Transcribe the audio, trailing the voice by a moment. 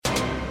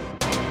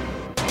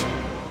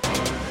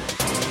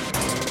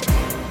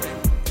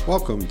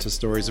Welcome to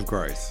Stories of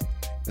Growth,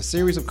 a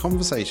series of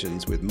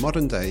conversations with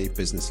modern-day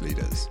business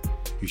leaders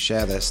who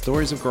share their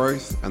stories of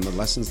growth and the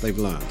lessons they've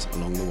learned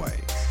along the way.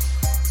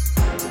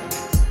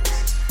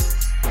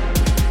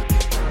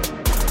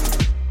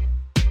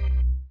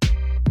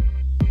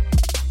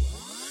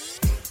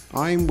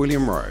 I'm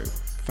William Rowe,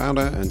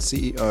 founder and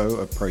CEO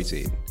of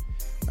Protein.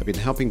 I've been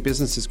helping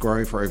businesses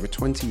grow for over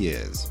 20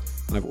 years,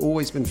 and I've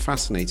always been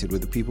fascinated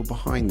with the people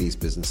behind these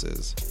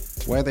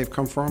businesses, where they've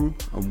come from,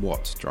 and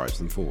what drives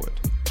them forward.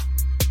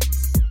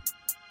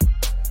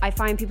 I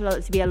find people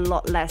to be a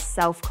lot less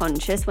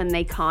self-conscious when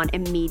they can't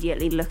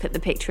immediately look at the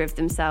picture of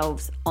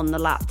themselves on the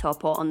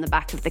laptop or on the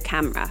back of the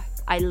camera.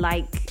 I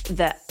like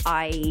that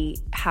I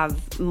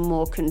have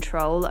more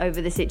control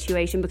over the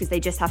situation because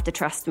they just have to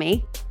trust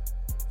me.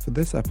 For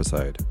this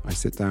episode, I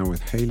sit down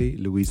with Hayley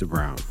Louisa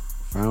Brown,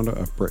 founder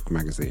of Brick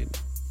magazine,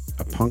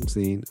 a punk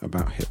zine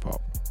about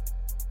hip-hop.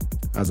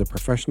 As a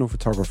professional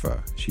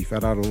photographer, she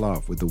fell out of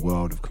love with the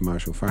world of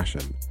commercial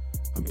fashion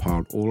and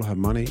piled all her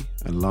money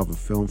and love of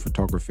film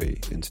photography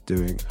into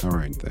doing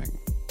her own thing.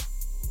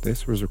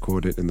 This was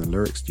recorded in the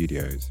Lyric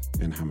Studios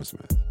in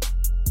Hammersmith.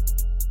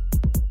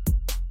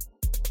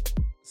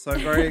 So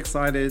very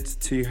excited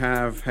to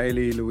have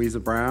Hayley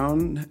Louisa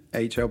Brown,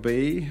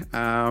 HLB,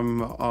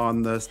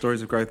 on the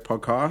Stories of Growth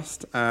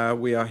podcast.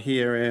 We are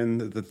here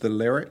in the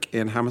Lyric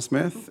in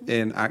Hammersmith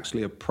in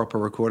actually a proper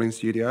recording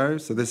studio.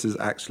 So this is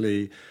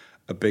actually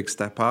a big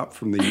step up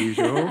from the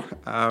usual.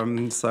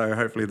 So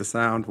hopefully the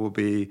sound will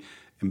be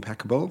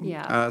impeccable.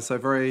 Yeah. So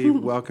very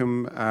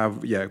welcome.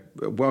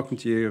 Welcome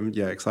to you. And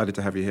excited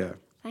to have you here.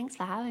 Thanks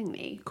for having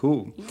me.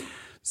 Cool. Yeah.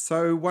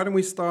 So why don't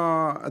we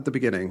start at the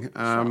beginning?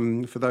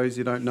 Sure. For those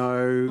who don't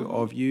know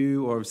of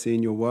you or have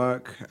seen your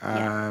work,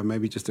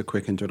 maybe just a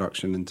quick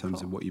introduction in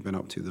terms of what you've been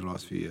up to the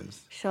last few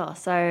years. Sure.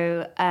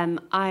 So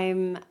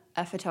I'm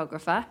a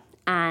photographer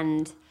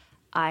and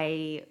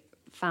I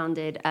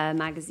founded a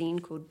magazine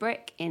called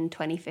Brick in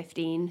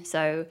 2015.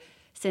 So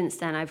since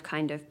then I've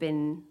kind of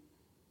been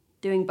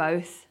doing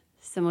both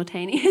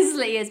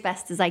simultaneously as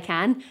best as I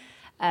can.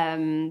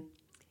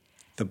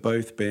 The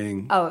both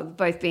being?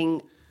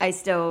 I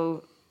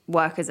still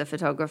work as a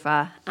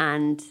photographer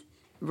and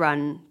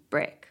run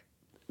Brick.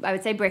 I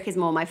would say Brick is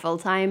more my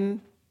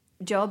full-time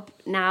job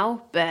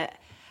now, but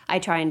I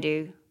try and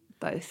do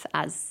both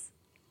as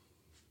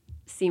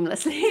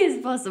seamlessly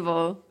as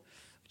possible,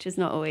 which is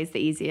not always the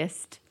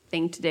easiest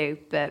thing to do.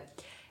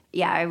 But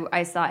yeah,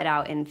 I started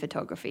out in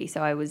photography,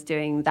 so I was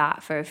doing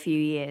that for a few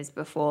years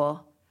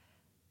before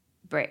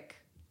Brick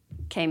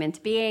came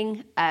into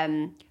being.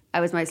 I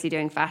was mostly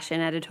doing fashion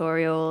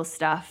editorial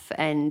stuff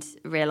and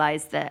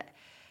realized that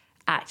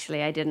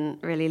actually I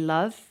didn't really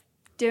love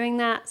doing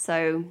that.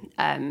 So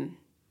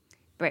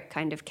Brick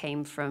kind of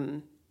came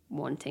from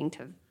wanting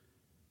to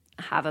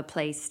have a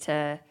place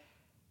to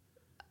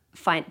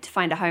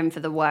find a home for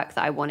the work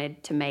that I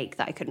wanted to make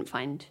that I couldn't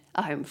find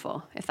a home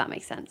for, if that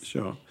makes sense.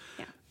 Sure.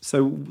 Yeah.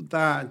 So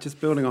that, just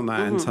building on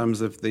that in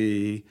terms of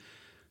the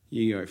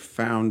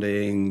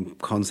founding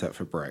concept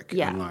for Brick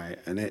and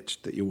like an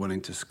itch that you're wanting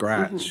to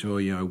scratch,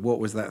 or what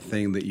was that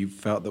thing that you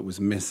felt that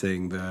was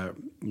missing?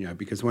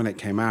 Because when it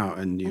came out,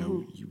 and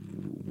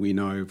we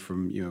know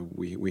from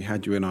we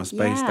had you in our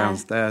space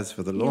downstairs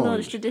for the launch. You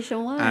launched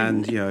Edition 1,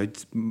 and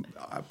it's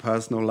a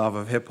personal love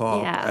of hip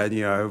hop,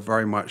 and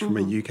very much from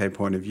a UK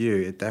point of view,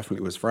 it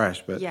definitely was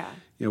fresh. But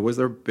was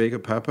there a bigger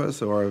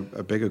purpose or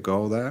a bigger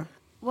goal there?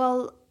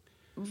 Well,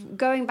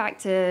 going back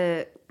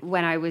to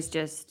when I was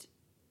just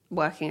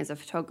working as a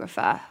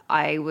photographer,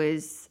 I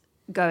was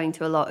going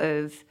to a lot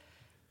of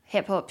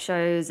hip-hop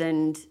shows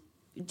and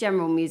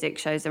general music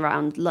shows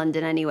around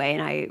London anyway,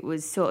 and I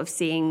was sort of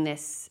seeing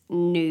this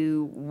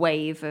new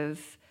wave of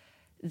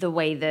the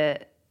way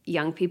that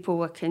young people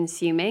were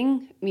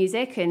consuming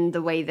music and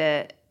the way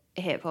that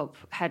hip-hop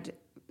had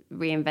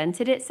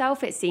reinvented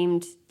itself. It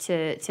seemed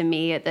to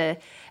me at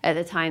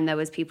the time there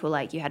was people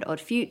like, you had Odd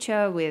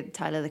Future with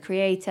Tyler the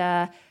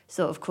Creator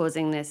sort of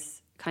causing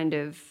this kind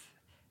of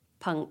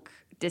punk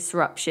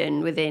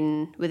disruption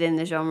within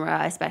the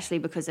genre, especially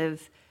because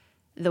of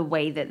the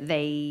way that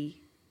they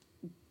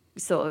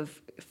sort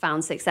of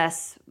found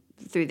success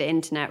through the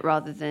internet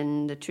rather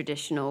than the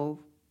traditional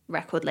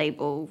record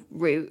label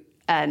route.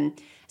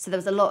 So there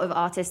was a lot of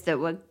artists that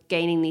were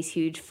gaining these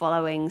huge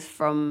followings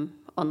from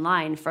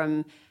online,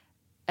 from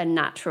a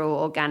natural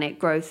organic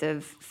growth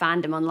of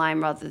fandom online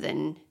rather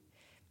than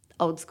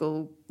old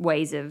school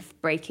ways of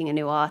breaking a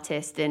new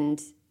artist.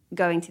 And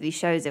going to these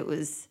shows, it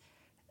was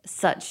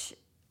such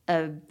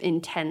an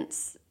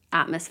intense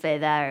atmosphere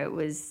there. It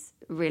was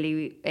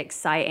really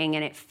exciting,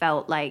 and it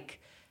felt like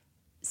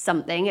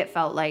something. It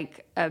felt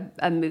like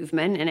a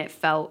movement, and it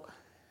felt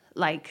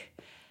like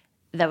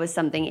there was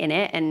something in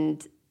it.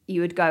 And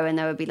you would go and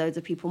there would be loads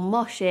of people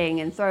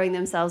moshing and throwing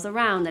themselves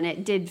around, and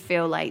it did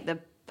feel like the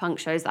punk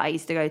shows that I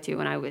used to go to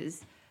when I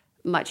was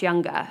much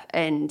younger.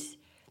 And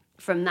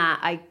from that,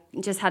 I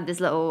just had this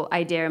little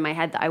idea in my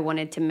head that I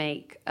wanted to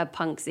make a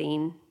punk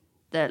zine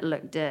that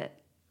looked at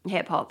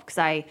hip-hop, because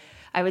I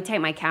would take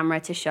my camera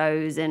to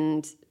shows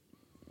and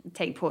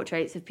take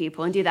portraits of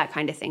people and do that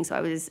kind of thing. So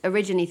I was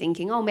originally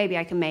thinking, oh, maybe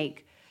I can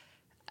make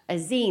a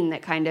zine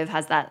that kind of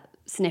has that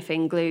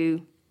sniffing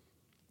glue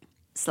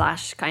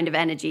 / kind of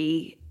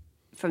energy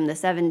from the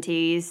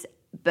 70s,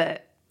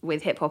 but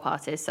with hip hop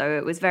artists. So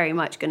it was very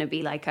much going to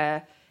be like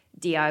a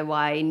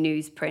DIY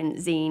newsprint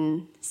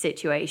zine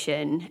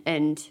situation.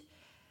 And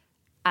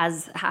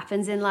as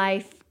happens in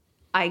life,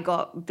 I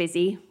got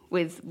busy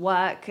with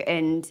work,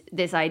 and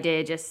this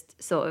idea just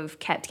sort of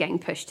kept getting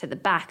pushed to the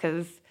back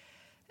of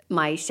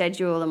my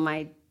schedule and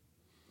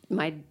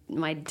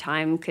my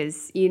time,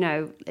 because, you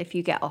know, if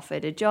you get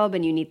offered a job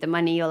and you need the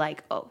money, you're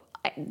like, oh,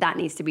 that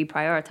needs to be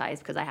prioritized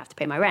because I have to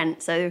pay my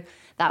rent. So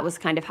that was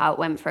kind of how it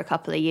went for a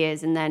couple of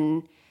years. And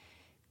then,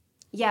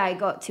 yeah, I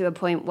got to a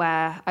point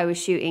where I was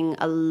shooting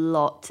a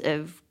lot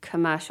of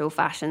commercial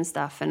fashion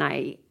stuff and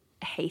I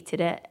hated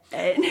it.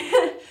 And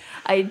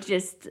I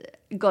just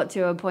got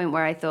to a point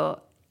where I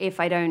thought, if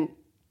I don't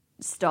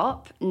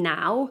stop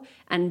now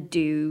and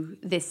do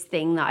this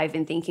thing that I've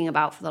been thinking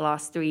about for the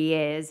last 3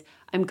 years,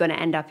 I'm going to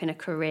end up in a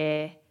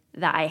career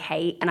that I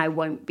hate and I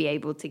won't be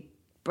able to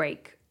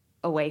break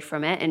away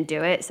from it and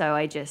do it. So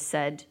I just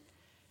said,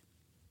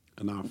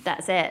 enough.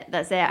 That's it.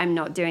 I'm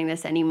not doing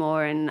this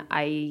anymore. And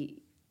I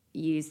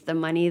used the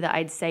money that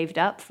I'd saved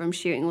up from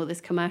shooting all this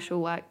commercial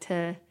work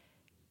to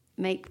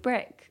make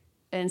brick.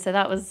 And so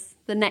that was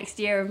the next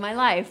year of my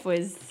life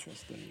was,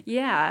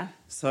 yeah.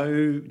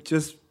 So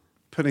just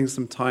putting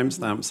some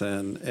timestamps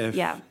in,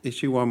 if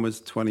issue 1 was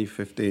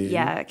 2015.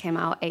 Yeah, it came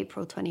out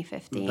April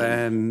 2015.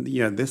 Then,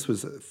 this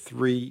was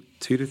 2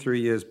 to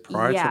 3 years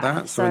prior to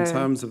that. So in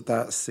terms of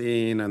that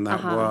scene and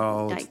that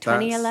world. Like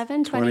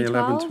 2011,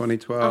 2012?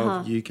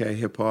 2012, UK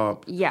hip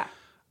hop. Yeah.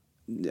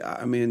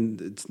 I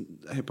mean,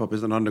 hip hop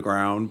isn't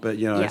underground, but,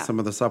 some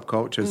of the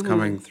subcultures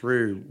coming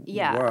through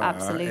were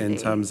absolutely. in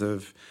terms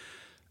of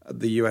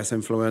the US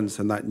influence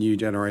and that new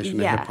generation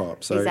of hip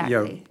hop. So,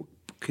 exactly.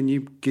 Can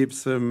you give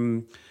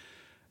some,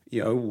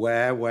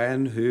 where,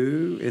 when,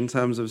 who, in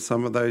terms of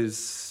some of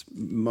those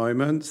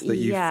moments that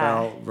you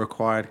felt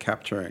required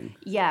capturing?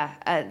 Yeah,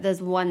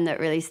 there's one that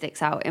really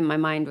sticks out in my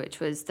mind, which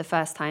was the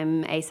first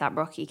time A$AP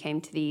Rocky came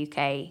to the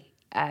UK,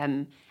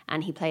 and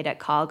he played at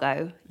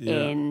Cargo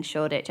in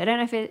Shoreditch. I don't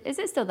know if is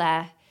it still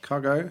there?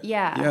 Cargo?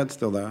 Yeah. Yeah, it's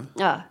still there.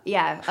 Oh,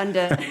 yeah, I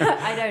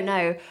don't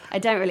know. I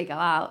don't really go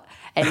out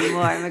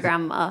anymore. I'm a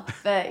grandma.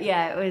 But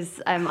yeah, it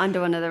was under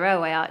one of the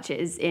railway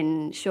arches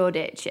in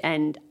Shoreditch.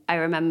 And I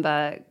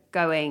remember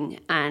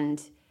going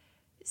and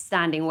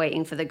standing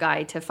waiting for the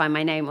guy to find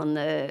my name on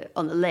the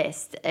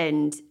list.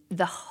 And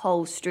the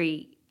whole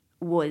street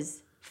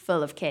was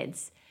full of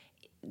kids.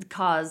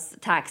 Cars,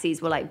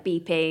 taxis were like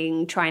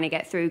beeping, trying to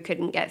get through,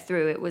 couldn't get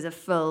through. It was a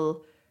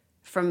full...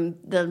 from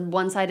the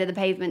one side of the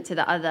pavement to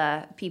the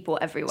other, people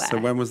everywhere. So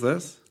when was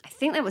this? I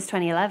think that was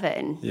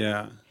 2011.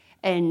 Yeah.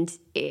 And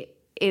it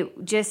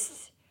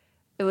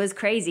was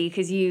crazy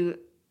because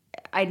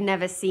I'd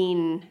never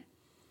seen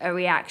a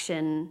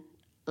reaction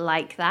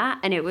like that.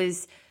 And it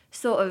was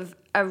sort of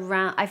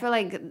around, I feel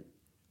like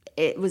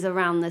it was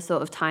around the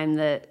sort of time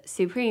that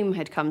Supreme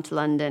had come to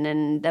London,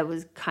 and there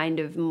was kind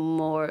of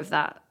more of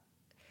that.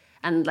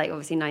 And like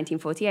obviously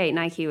 1948,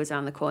 Nike was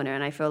around the corner,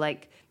 and I feel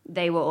like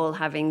they were all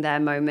having their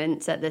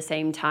moments at the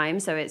same time.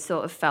 So it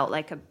sort of felt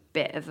like a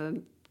bit of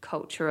a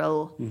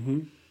cultural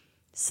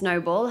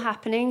snowball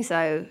happening.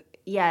 So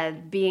yeah,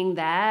 being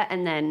there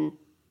and then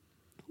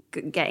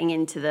getting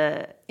into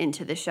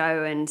the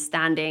show and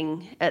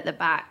standing at the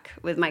back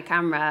with my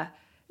camera,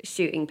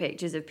 shooting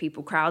pictures of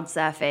people crowd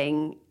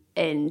surfing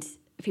and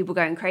people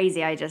going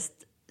crazy. I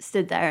just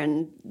stood there,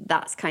 and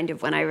that's kind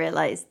of when I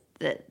realized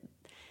that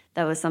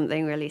there was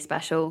something really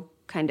special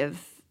kind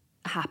of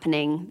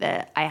happening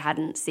that I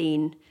hadn't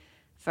seen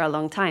for a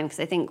long time. Because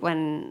I think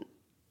when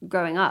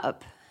growing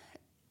up,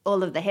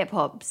 all of the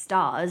hip-hop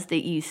stars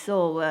that you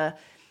saw were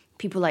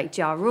people like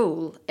Ja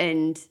Rule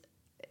and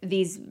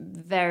these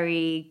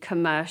very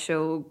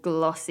commercial,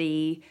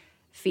 glossy,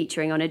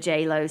 featuring on a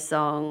J-Lo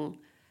song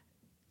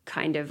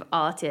kind of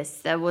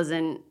artists. There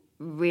wasn't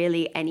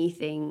really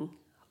anything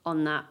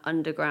on that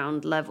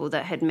underground level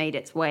that had made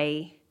its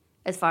way,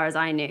 as far as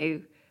I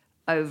knew,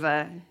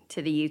 over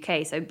to the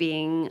UK. So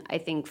being, I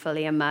think,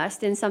 fully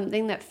immersed in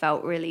something that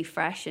felt really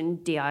fresh and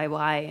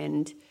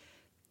DIY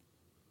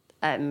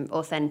and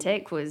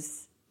authentic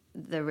was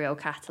the real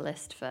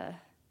catalyst for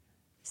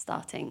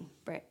starting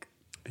Brick.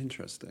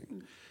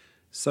 Interesting.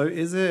 So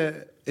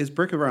is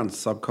Brick around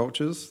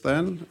subcultures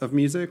then of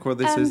music, or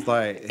this is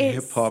like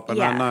hip hop?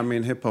 And I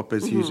mean hip hop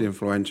is hugely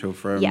influential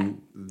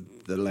from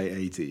the late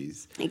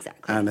 80s.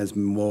 Exactly. And has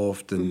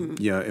morphed and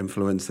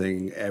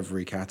influencing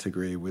every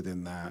category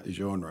within that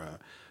genre.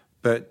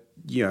 But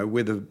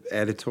with an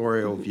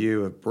editorial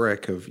view of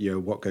Brick of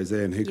what goes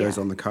in, who goes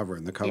on the cover,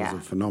 and the covers are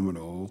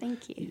phenomenal.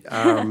 Thank you.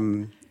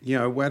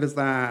 Where does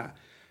that,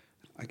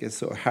 I guess,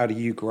 sort of how do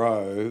you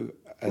grow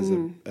as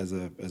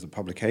a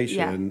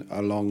publication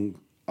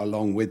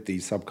along with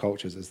these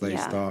subcultures as they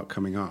start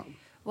coming up?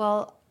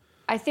 Well,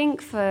 I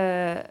think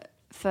for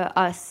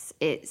us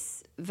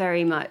it's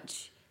very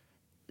much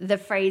the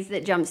phrase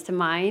that jumps to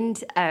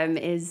mind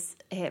is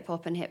hip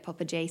hop and hip hop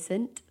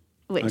adjacent,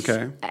 which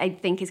I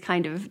think is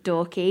kind of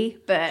dorky,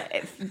 but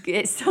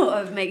it sort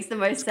of makes the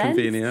most sense.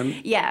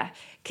 Convenient. Yeah,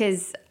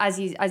 because as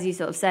you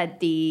sort of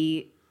said,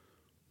 the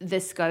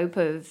scope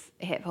of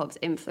hip hop's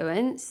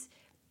influence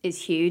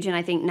is huge, and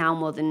I think now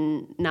more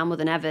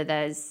than ever,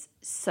 there's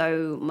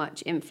so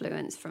much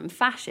influence from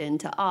fashion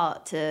to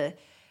art to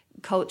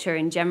culture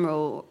in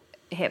general.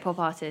 Hip hop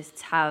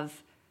artists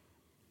have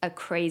a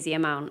crazy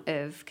amount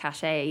of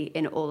cachet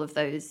in all of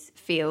those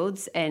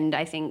fields, and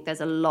I think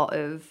there's a lot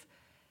of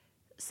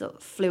sort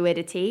of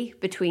fluidity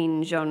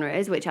between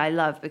genres, which I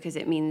love because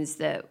it means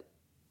that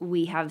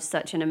we have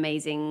such an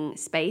amazing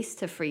space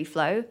to free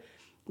flow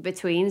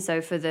between.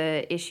 So for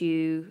the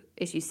issue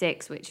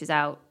 6, which is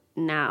out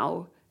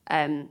now,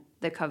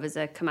 the covers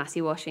are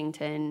Kamasi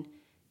Washington,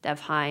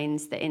 Dev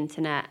Hynes, The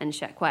Internet, and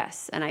Sheck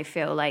West, and I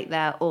feel like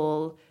they're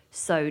all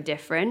so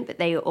different, but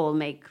they all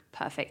make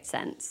perfect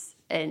sense.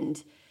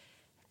 And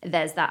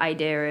there's that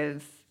idea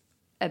of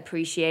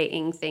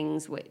appreciating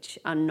things which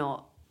are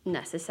not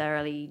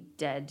necessarily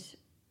dead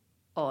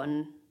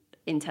on,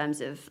 in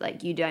terms of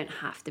like, you don't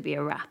have to be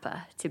a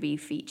rapper to be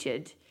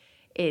featured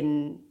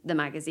in the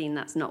magazine.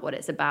 That's not what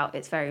it's about.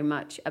 It's very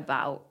much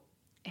about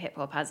hip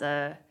hop as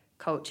a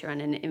culture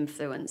and an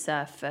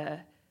influencer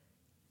for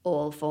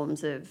all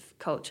forms of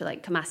culture.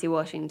 Like Kamasi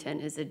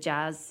Washington is a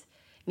jazz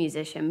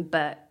musician,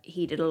 but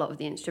he did a lot of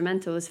the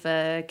instrumentals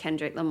for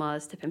Kendrick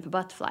Lamar's To Pimp a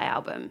Butterfly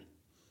album.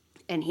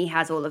 And he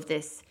has all of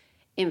this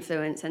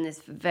influence and this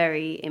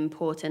very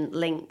important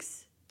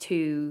links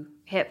to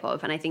hip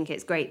hop. And I think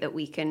it's great that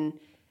we can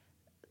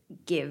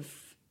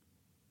give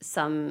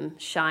some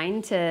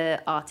shine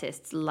to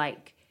artists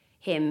like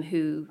him,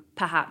 who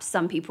perhaps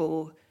some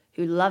people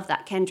who love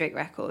that Kendrick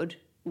record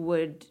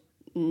would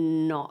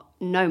not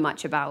know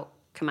much about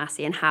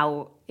Kamasi and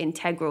how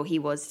integral he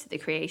was to the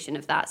creation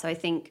of that. So I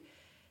think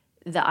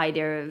the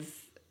idea of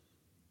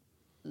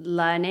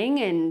learning,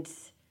 and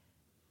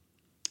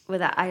with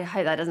that, I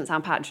hope that doesn't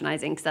sound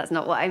patronizing, because that's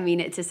not what I mean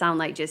it to sound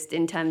like, just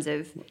in terms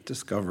of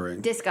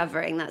discovering,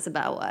 that's a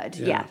better word.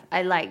 Yeah.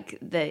 I like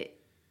that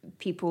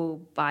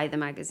people buy the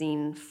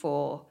magazine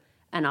for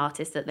an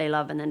artist that they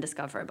love and then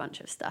discover a bunch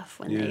of stuff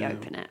when they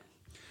open it.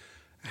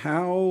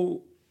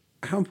 How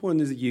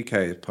important is the UK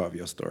as part of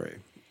your story?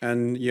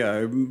 And,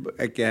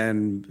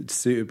 again,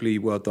 suitably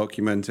well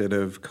documented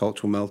of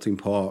cultural melting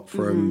pot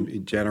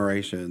from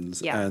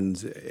generations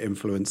and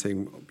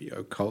influencing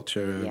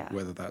culture,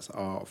 whether that's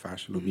art,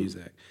 fashion, or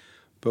music.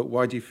 But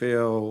why do you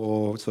feel,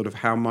 or sort of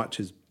how much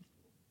is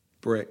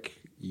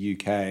Brick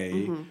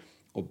UK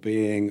or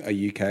being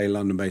a UK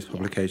London-based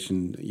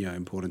publication,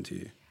 important to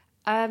you?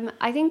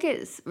 I think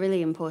it's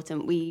really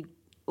important. We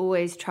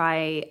always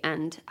try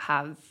and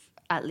have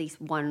at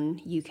least one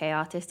UK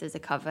artist as a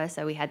cover.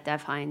 So we had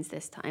Dev Hynes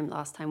this time.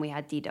 Last time we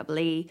had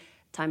DEE.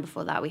 Time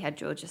before that we had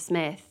Georgia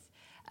Smith.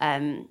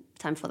 Time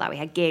before that we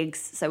had Gigs.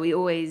 So we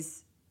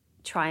always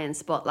try and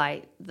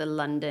spotlight the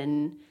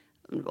London,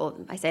 or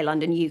I say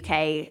London,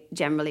 UK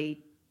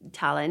generally,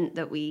 talent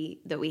that we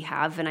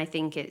have. And I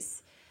think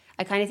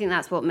I kind of think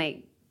that's what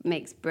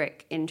makes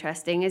Brick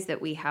interesting, is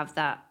that we have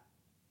that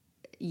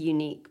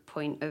unique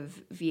point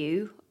of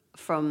view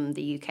from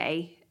the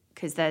UK,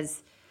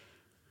 because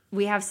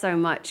we have so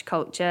much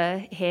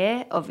culture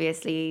here.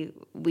 Obviously,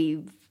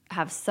 we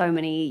have so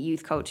many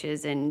youth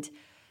cultures and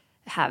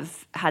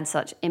have had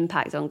such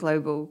impact on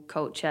global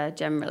culture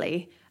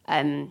generally,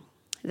 that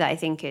I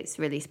think it's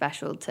really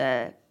special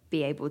to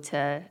be able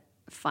to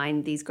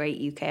find these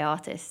great UK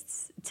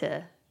artists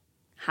to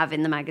have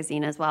in the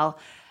magazine as well.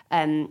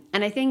 And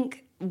I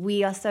think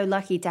we are so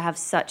lucky to have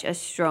such a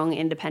strong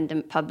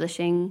independent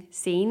publishing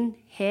scene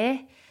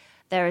here.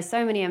 There are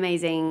so many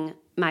amazing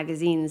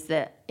magazines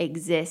that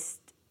exist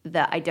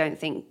that I don't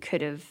think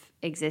could have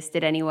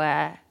existed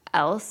anywhere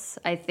else.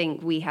 I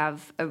think we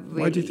have a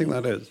really... Why do you think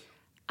that is?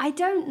 I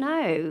don't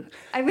know.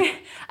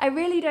 I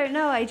really don't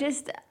know. I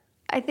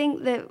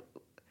think that...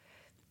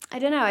 I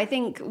don't know. I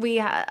think we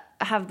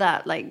have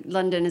that, like,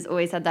 London has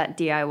always had that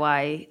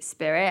DIY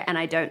spirit, and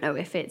I don't know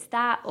if it's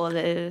that or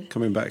the...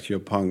 Coming back to your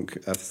punk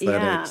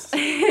aesthetics.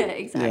 Yeah,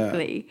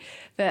 exactly. Yeah.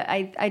 But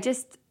I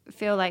just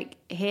feel like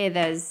here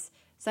there's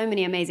so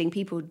many amazing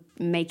people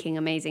making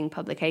amazing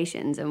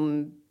publications,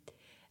 and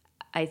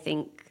I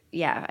think,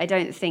 I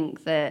don't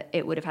think that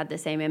it would have had the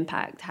same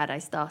impact had I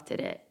started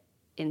it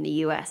in the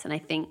US. And I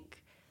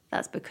think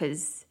that's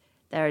because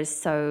there is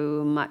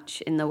so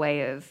much in the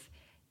way of,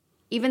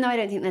 even though I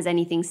don't think there's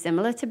anything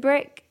similar to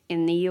Brick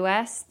in the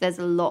US, there's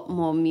a lot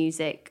more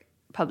music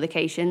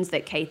publications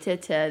that cater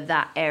to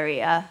that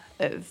area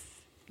of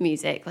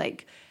music,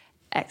 like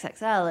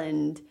XXL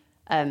and,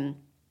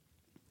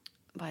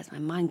 why has my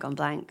mind gone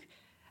blank?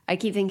 I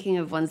keep thinking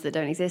of ones that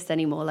don't exist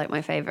anymore, like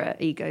my favorite,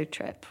 Ego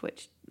Trip,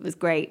 which was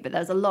great, but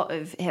there's a lot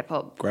of hip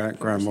hop. Grand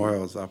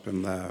Royals up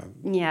in there.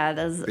 Yeah,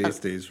 there's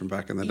Beasties from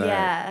back in the day.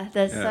 Yeah,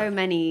 there's so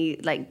many,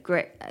 like,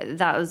 great.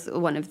 That was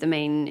one of the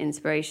main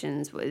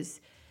inspirations,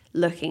 was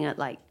looking at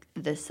like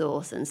The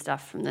Source and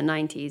stuff from the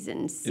 90s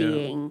and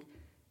seeing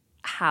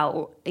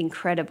how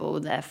incredible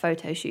their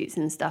photo shoots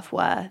and stuff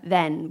were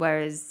then,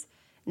 whereas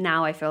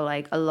now I feel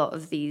like a lot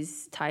of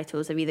these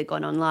titles have either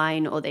gone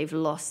online or they've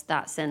lost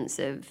that sense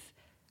of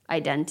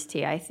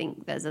identity. I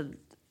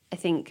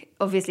think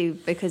obviously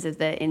because of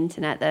the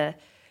internet, the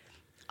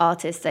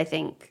artists, I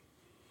think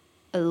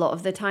a lot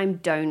of the time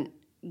don't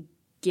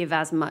give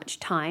as much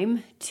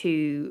time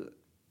to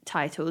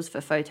titles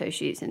for photo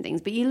shoots and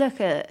things. But you look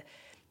at,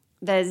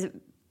 there's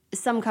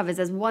some covers,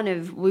 there's one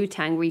of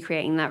Wu-Tang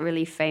recreating that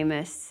really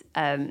famous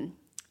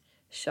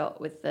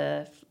shot with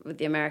the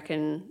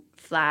American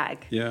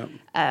flag. Yeah.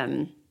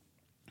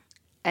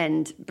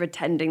 And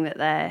pretending that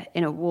they're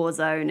in a war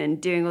zone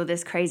and doing all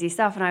this crazy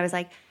stuff. And I was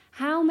like,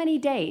 how many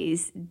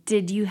days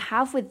did you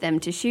have with them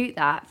to shoot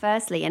that,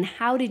 firstly? And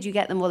how did you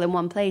get them all in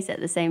one place at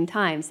the same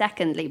time,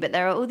 secondly? But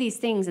there are all these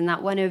things in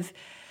that one of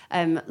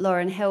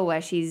Lauryn Hill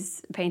where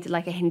she's painted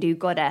like a Hindu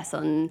goddess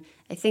on,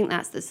 I think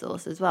that's the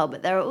source as well.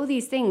 But there are all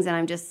these things, and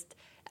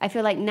I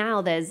feel like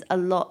now there's a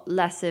lot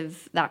less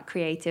of that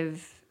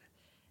creative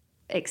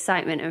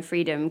excitement and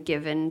freedom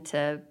given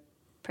to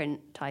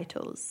print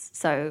titles.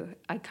 So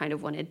I kind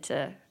of wanted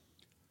to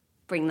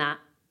bring that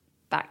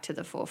back to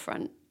the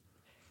forefront.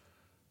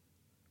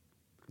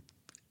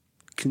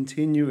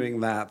 Continuing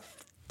that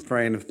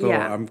train of thought,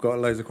 Yeah. I've got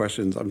loads of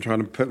questions. I'm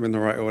trying to put them in the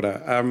right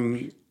order.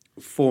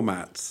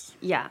 Formats.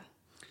 Yeah,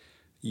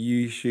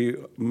 You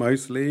shoot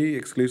mostly,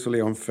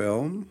 exclusively on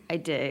film, I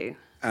do.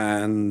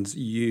 and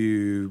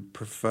you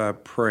prefer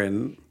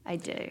print. I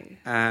do.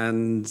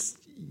 And,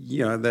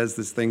 there's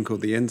this thing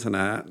called the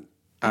internet.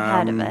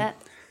 I've heard of it.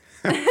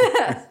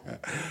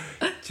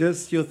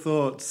 Just your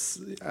thoughts,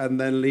 and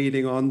then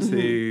leading on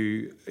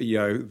to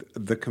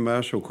the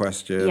commercial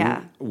question,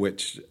 Yeah.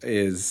 which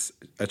is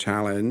a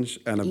challenge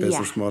and a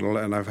business model.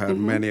 And I've had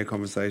many a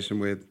conversation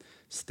with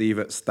Steve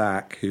at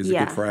Stack, who's a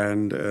good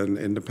friend, and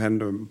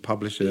independent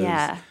publishers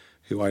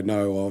who I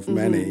know of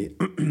many,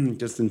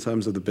 just in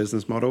terms of the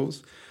business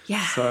models.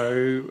 Yeah.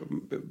 So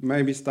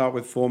maybe start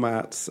with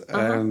formats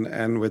and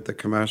end with the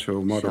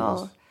commercial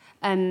models.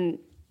 Sure.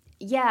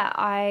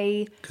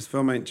 Because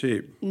film ain't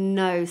cheap.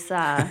 No,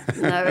 sir.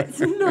 No, it's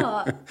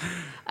not.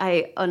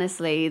 I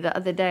honestly, the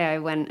other day I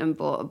went and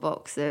bought a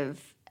box of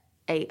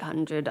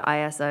 800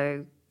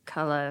 ISO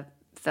color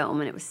film,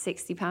 and it was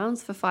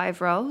 £60 for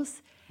 5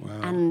 rolls. Wow.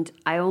 And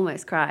I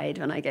almost cried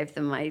when I gave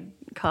them my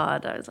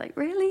card. I was like,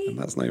 really? And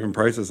that's not even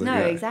processing No,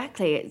 yet.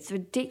 exactly. It's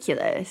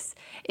ridiculous.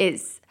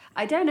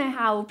 I don't know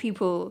how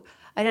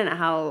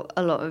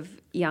a lot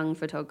of young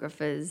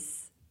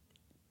photographers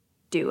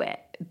do it,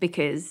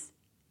 because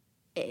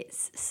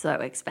it's so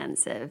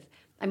expensive.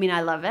 I mean,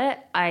 I love it.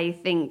 I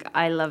think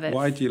I love it.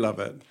 Why do you love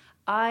it?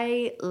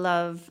 I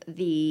love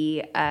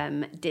the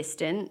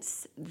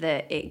distance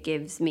that it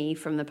gives me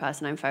from the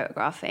person I'm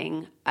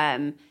photographing.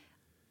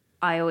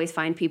 I always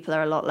find people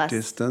are a lot less...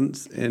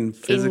 Distance? In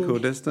physical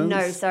distance?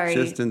 No, sorry.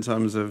 Just in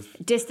terms of...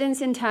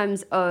 Distance in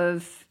terms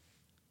of...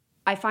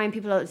 I find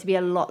people to be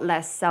a lot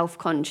less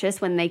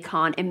self-conscious when they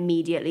can't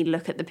immediately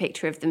look at the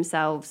picture of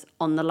themselves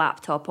on the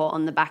laptop or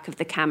on the back of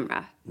the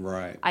camera.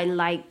 Right. I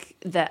like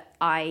that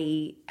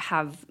I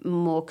have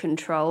more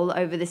control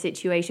over the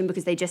situation,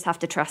 because they just have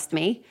to trust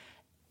me.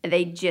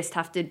 They just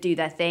have to do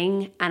their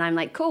thing. And I'm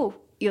like, cool,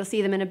 you'll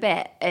see them in a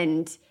bit.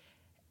 And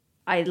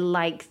I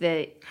like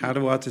that. How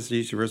do artists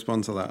usually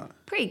respond to that?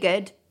 Pretty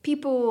good.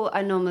 People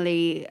are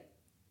normally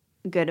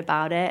good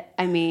about it.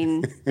 I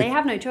mean, they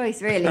have no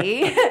choice,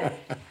 really.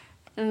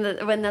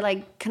 And when they're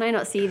like, can I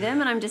not see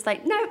them? And I'm just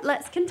like, no,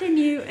 let's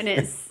continue. And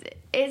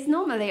it's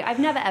normally, I've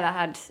never ever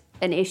had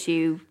an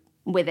issue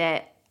with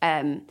it.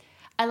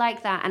 I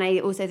like that. And I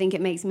also think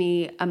it makes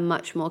me a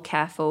much more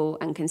careful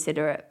and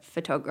considerate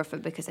photographer,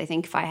 because I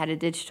think if I had a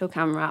digital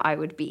camera, I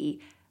would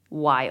be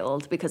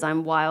wild, because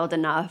I'm wild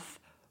enough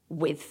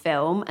with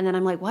film. And then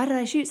I'm like, why did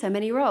I shoot so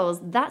many rolls?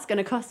 That's going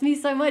to cost me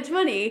so much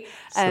money.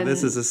 So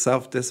this is a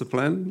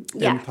self-discipline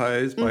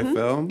imposed by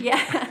film?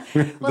 Yeah.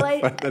 Well,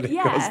 the fact that it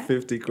costs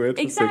 50 quid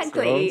for 6 rolls?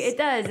 Exactly, it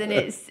does.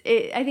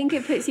 And I think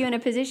it puts you in a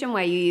position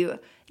where you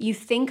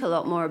think a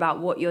lot more about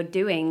what you're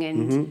doing.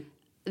 And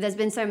there's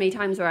been so many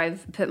times where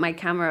I've put my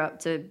camera up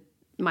to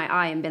my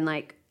eye and been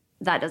like,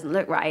 that doesn't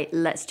look right,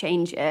 let's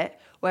change it.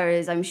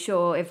 Whereas I'm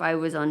sure if I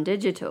was on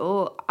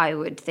digital, I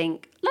would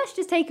think, let's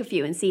just take a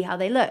few and see how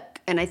they look.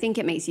 And I think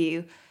it makes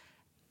you...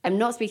 I'm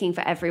not speaking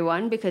for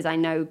everyone, because I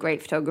know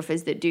great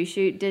photographers that do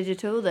shoot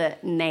digital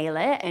that nail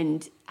it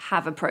and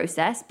have a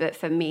process. But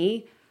for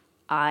me,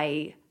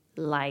 I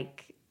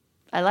like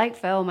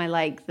film. I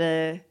like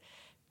the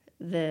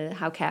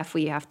how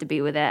careful you have to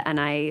be with it, and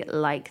I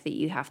like that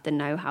you have to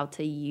know how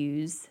to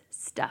use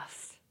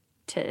stuff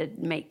to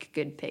make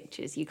good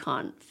pictures. You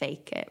can't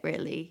fake it,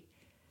 really.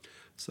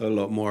 So a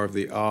lot more of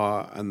the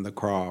art and the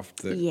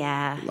craft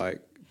that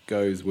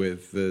goes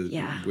with the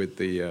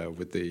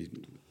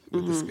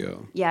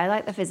skill. Yeah, I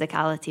like the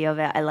physicality of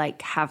it. I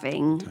like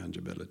having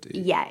tangibility.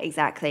 Yeah,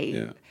 exactly.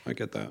 Yeah, I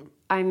get that.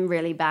 I'm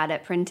really bad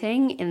at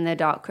printing in the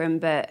darkroom,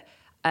 but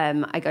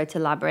I go to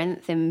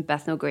Labyrinth in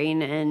Bethnal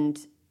Green, and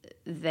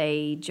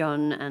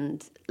John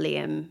and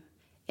Liam,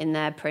 in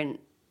their print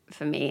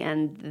for me,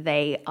 and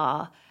they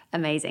are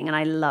amazing. And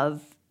I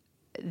love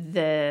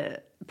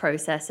the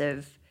process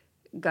of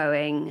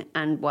going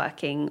and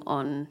working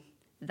on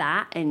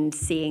that and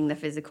seeing the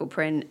physical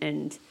print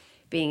and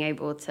being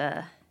able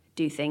to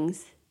do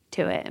things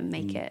to it and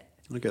make it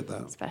I get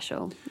that.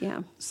 special.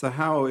 Yeah. So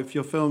how, if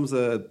your films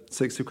are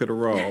 £60 a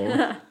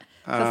roll...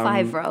 For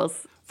 5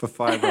 rolls. For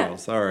 5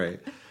 rolls, sorry.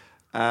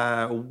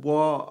 Where's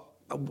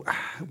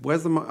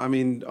the... I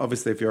mean,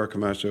 obviously, if you're a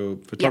commercial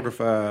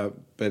photographer,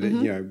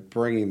 but,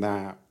 bringing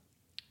that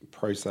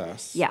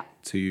process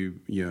to,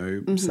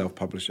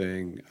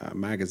 self-publishing a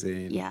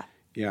magazine. Yeah.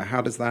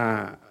 How does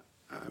that...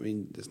 I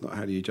mean, it's not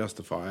how do you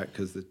justify it,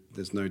 because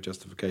there's no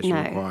justification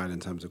required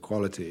in terms of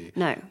quality.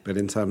 No. But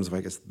in terms of,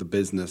 I guess, the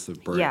business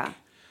of Brick,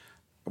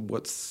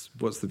 what's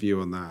the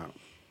view on that?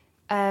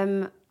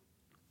 I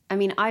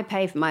mean, I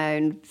pay for my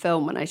own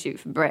film when I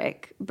shoot for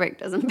Brick. Brick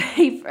doesn't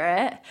pay for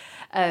it.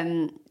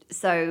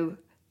 So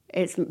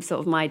it's sort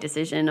of my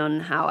decision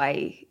on how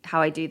I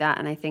do that.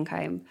 And I think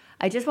I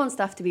just want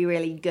stuff to be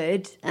really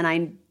good.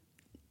 And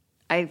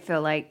I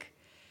feel like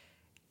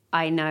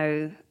I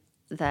know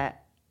that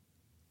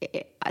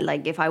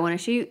if I want to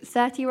shoot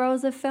 30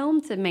 rolls of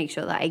film to make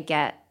sure that I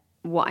get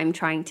what I'm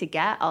trying to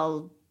get,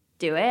 I'll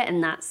do it.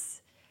 And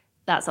that's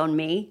on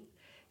me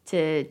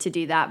to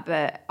do that.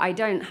 But I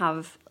don't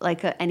have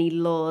any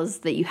laws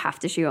that you have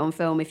to shoot on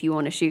film if you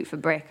want to shoot for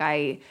Brick.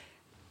 I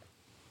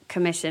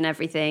commission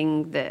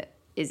everything that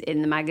is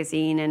in the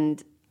magazine,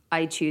 and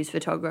I choose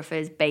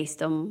photographers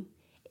based on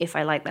if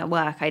I like their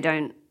work. I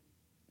don't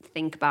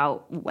think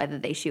about whether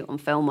they shoot on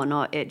film or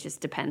not. It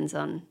just depends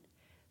on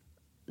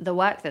the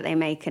work that they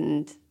make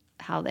and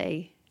how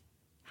they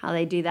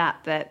do that.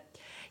 But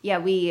yeah,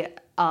 we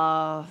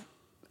are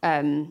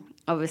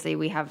obviously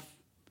we have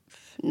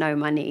no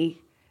money.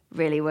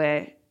 Really,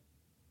 we're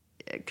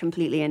a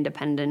completely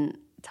independent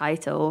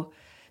title.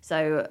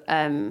 So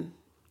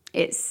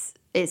it's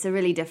a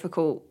really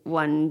difficult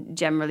one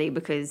generally,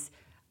 because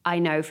I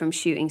know from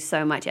shooting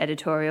so much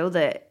editorial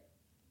that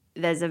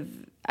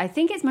I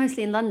think it's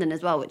mostly in London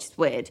as well, which is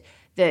weird,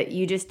 that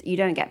you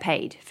don't get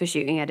paid for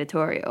shooting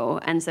editorial.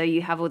 And so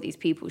you have all these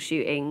people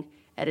shooting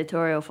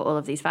editorial for all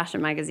of these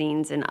fashion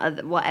magazines and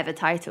whatever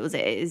titles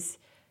it is,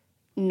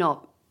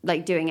 not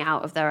doing it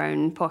out of their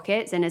own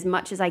pockets. And as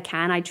much as I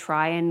can, I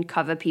try and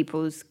cover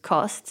people's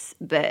costs,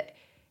 but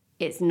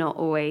it's not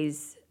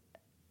always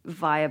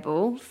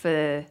viable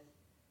for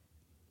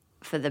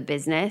the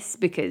business,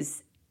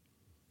 because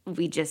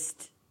we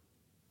just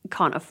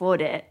can't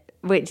afford it,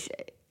 which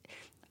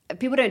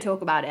people don't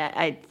talk about it,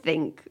 I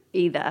think,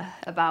 either,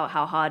 about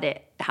how hard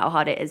it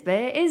is, but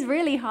it is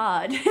really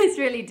hard. It's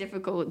really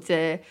difficult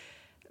to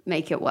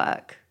make it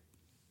work,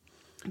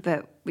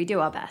 but we do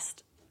our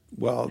best.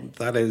 Well,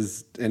 that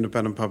is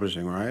independent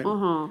publishing, right?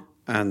 Mm-hmm.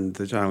 And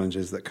the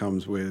challenges that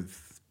comes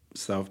with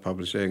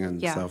self-publishing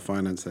and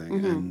self-financing.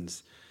 Mm-hmm.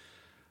 And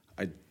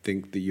I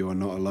think that you are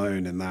not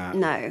alone in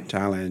that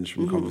challenge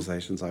from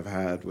conversations I've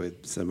had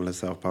with similar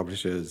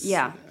self-publishers.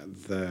 Yeah.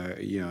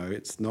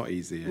 It's not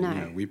easy.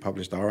 And, we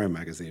published our own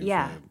magazine.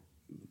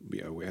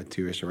 We had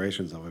 2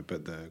 iterations of it,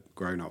 but the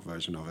grown-up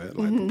version of it,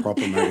 the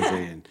proper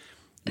magazine,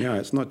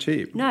 it's not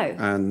cheap. No.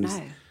 And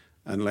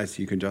unless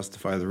you can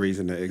justify the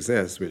reason it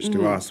exists, which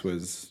to us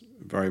was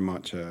very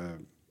much a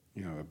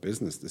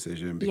business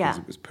decision, because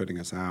it was putting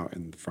us out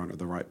in front of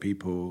the right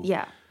people.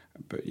 Yeah.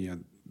 But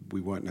we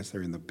weren't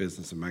necessarily in the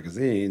business of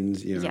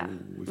magazines.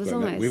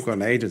 We've got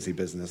an agency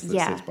business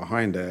that sits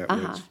behind it,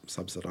 which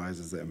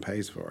subsidizes it and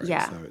pays for it.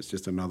 Yeah. So it's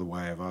just another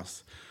way of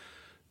us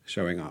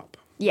showing up.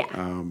 Yeah.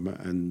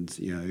 And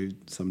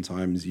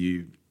sometimes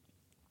you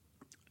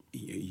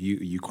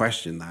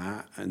question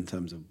that in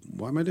terms of,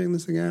 why am I doing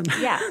this again?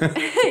 Yeah.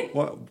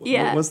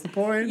 What's the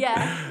point?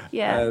 Yeah.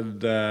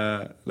 And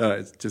no,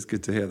 it's just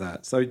good to hear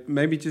that. So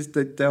maybe just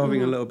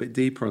delving a little bit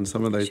deeper on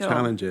some of those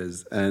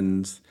challenges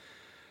and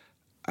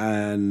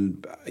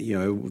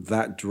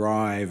that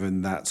drive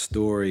and that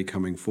story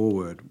coming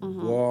forward.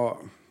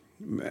 What,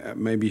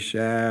 maybe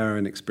share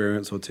an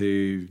experience or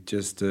two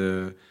just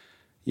to,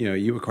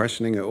 you were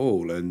questioning it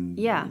all, and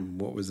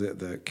what was it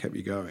that kept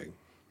you going?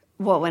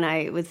 What,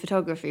 with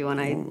photography, when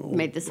I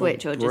made the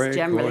switch, or just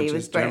generally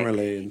with Brick?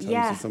 Generally, in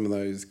terms of some of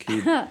those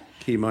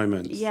key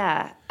moments.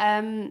 Yeah.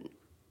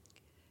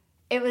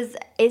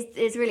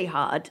 It's really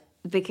hard,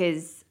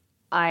 because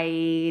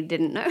I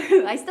didn't know.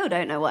 I still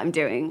don't know what I'm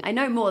doing. I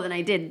know more than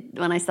I did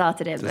when I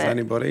started it. Does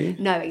anybody?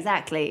 No,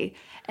 exactly.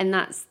 And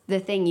that's the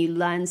thing. You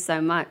learn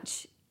so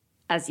much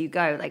as you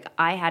go.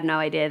 I had no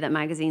idea that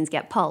magazines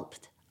get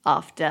pulped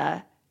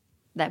after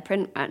their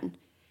print run.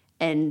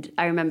 And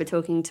I remember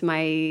talking to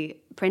my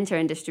printer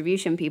and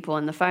distribution people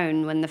on the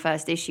phone when the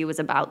first issue was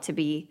about to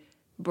be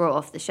brought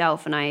off the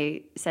shelf. And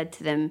I said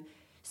to them,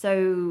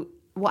 so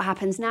what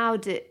happens now?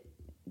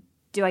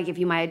 Do I give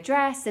you my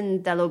address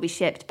and they'll all be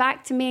shipped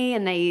back to me?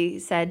 And they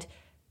said,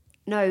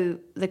 no,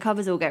 the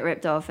covers all get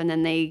ripped off and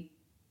then they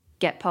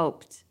get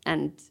pulped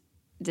and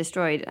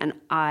destroyed. And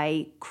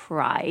I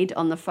cried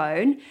on the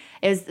phone.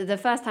 It was the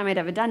first time I'd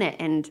ever done it.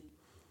 And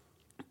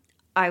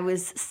I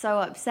was so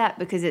upset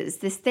because it's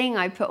this thing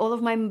I put all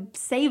of my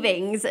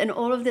savings and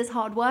all of this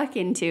hard work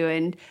into,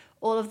 and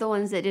all of the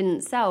ones that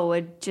didn't sell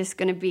were just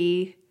going to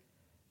be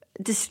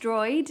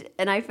destroyed.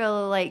 And I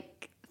feel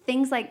like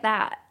things like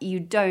that you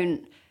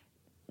don't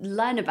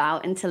learn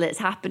about until it's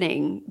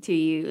happening to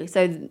you.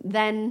 So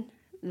then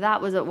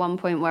that was at one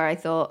point where I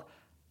thought,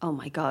 oh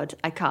my God,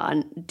 I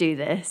can't do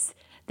this.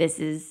 This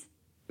is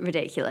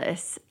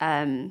ridiculous.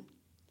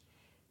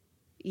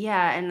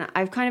 Yeah, and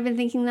I've kind of been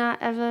thinking that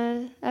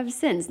ever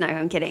since. No,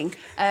 I'm kidding.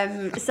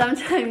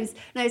 Sometimes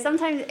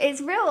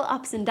it's real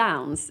ups and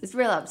downs. It's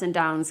real ups and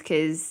downs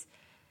because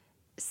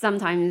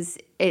sometimes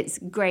it's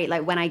great.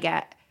 Like when I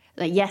get,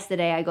 like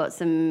yesterday I got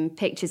some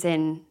pictures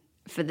in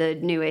for the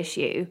new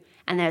issue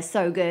and they're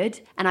so good.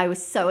 And I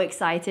was so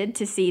excited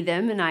to see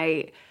them. And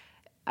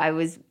I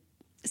was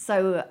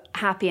so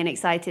happy and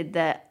excited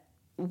that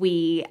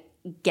we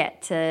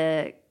get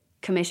to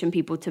commission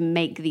people to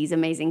make these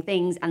amazing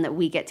things and that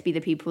we get to be the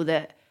people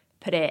that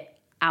put it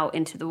out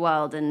into the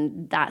world,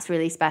 and that's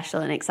really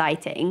special and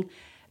exciting.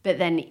 But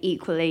then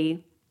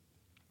equally,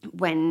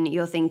 when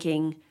you're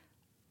thinking,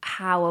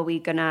 how are we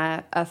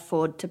gonna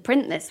afford to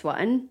print this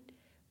one?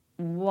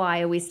 Why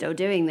are we still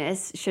doing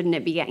this? Shouldn't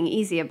it be getting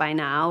easier by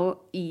now?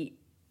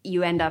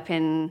 You end up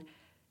in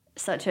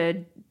such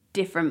a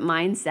different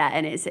mindset,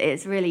 and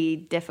it's really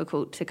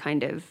difficult to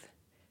kind of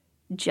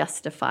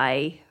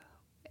justify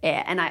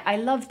it. And I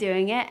love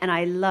doing it, and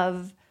I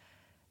love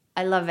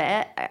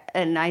it.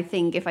 And I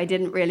think if I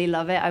didn't really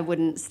love it, I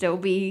wouldn't still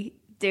be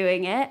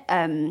doing it.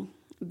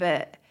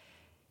 But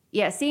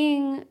yeah,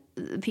 seeing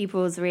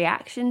people's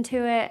reaction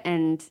to it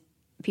and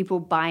people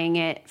buying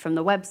it from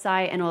the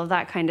website and all of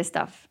that kind of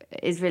stuff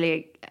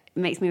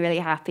makes me really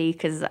happy,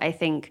 because I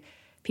think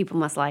people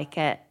must like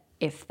it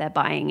if they're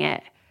buying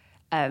it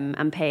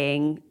and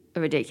paying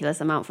a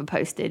ridiculous amount for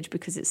postage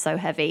because it's so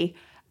heavy.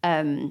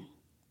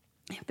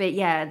 But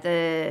yeah,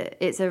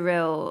 it's a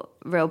real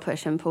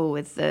push and pull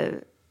with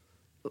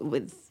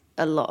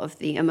a lot of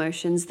the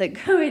emotions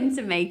that go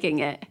into making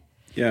it.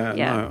 Yeah,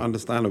 no,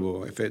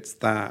 understandable. If it's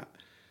that,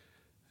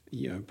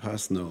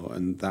 personal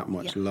and that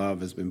much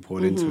love has been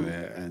poured into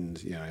it, and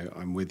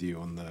I'm with you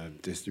on the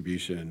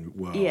distribution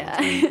world.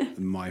 Yeah. And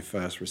my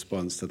first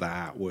response to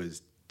that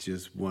was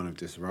just one of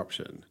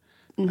disruption,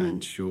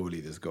 and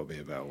surely there's got to be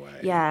a better way.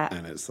 Yeah.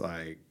 And it's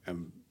like,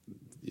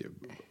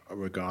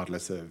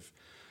 regardless of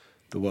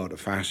the world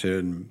of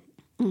fashion,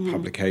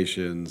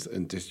 publications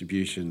and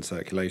distribution,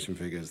 circulation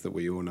figures that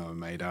we all know are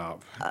made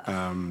up.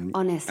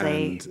 Honestly.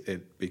 And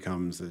it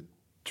becomes a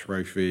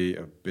trophy,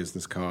 a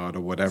business card, or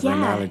whatever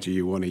analogy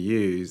you want to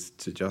use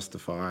to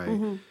justify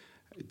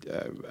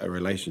a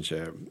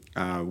relationship,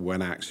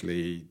 when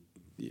actually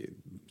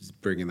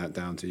bringing that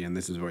down to, and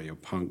this is where your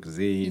punk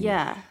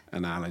zine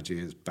analogy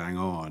is bang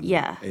on,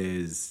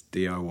 is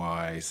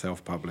DIY,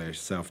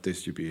 self-publish,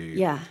 self-distribute.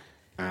 Yeah.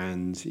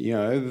 And,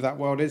 that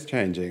world is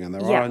changing, and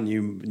there are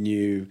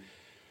new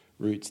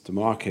routes to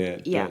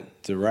market.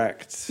 But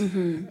direct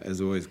has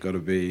always got to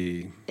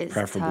be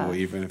preferable, tough.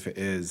 Even if it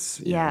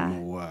is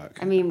more work.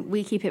 I mean,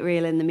 we keep it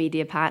real in the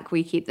media pack.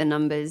 We keep the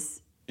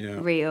numbers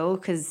real,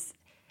 because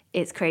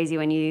it's crazy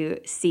when you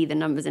see the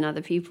numbers in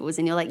other people's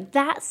and you're like,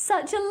 that's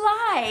such a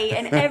lie.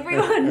 And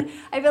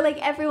I feel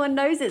like everyone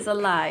knows it's a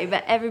lie,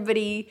 but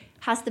everybody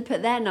has to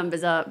put their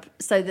numbers up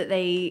so that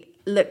they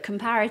look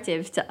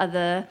comparative to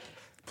other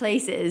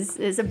places.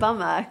 It's a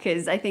bummer,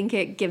 because I think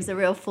it gives a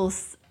real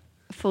false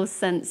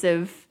sense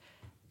of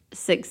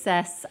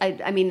success.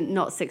 I mean,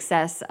 not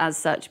success as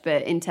such,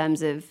 but in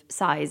terms of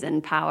size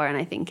and power. And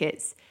I think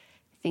it's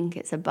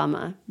a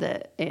bummer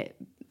that it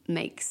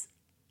makes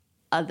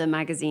other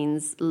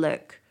magazines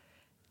look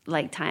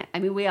like tiny. I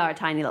mean, we are a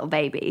tiny little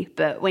baby,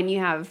 but when you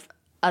have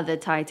other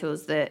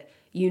titles that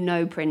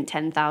print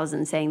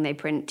 10,000 saying they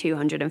print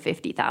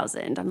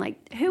 250,000, I'm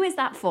like, who is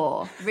that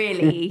for?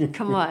 Really?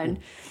 Come on.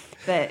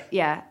 But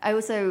yeah,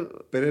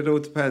 But it all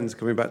depends,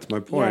 coming back to my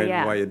point,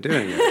 why you're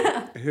doing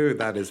it. Who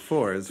that is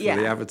for is for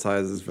the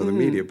advertisers, for the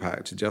media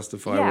pack, to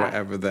justify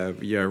whatever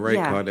their rate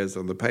card is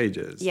on the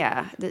pages.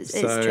 Yeah, it's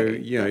so, true.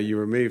 You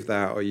remove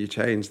that, or you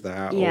change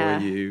that, or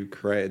you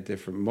create a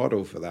different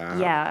model for that.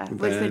 Yeah,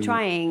 which we're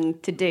trying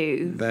to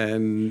do.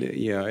 Then,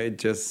 it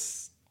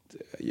just...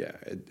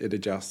 it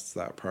adjusts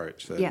that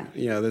approach. So,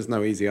 there's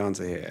no easy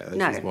answer here.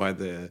 This is why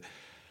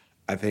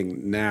I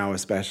think now,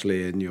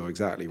 especially, and you're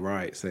exactly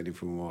right, certainly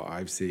from what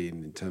I've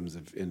seen in terms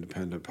of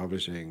independent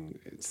publishing,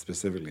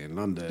 specifically in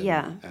London,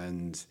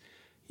 and,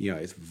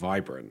 it's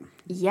vibrant.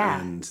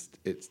 Yeah. And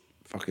it's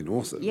fucking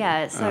awesome.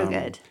 Yeah, it's so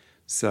good.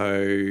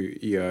 So,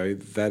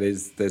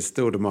 there's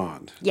still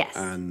demand. Yes.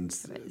 And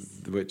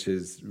which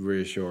is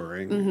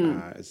reassuring.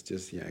 It's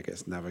just, I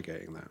guess,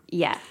 navigating that.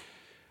 Yeah.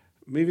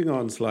 Moving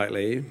on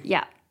slightly.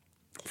 Yeah.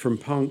 From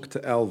punk to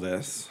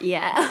Elvis.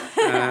 Yeah.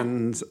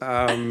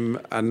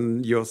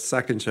 and your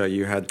second show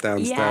you had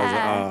downstairs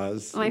at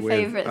ours. My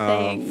favourite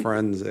thing.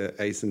 Friends at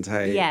Ace and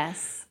Tate.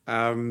 Yes.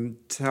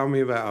 Tell me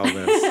about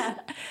Elvis.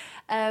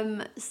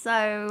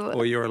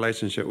 Or your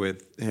relationship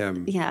with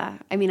him. Yeah.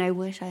 I mean, I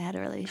wish I had a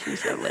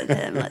relationship with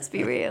him, let's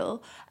be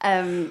real.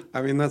 I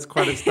mean, that's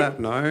quite a step,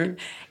 no?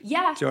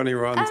 Yeah. Johnny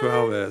Rotten to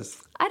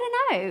Elvis. I don't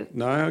know.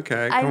 No?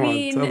 Okay, come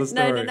on, tell the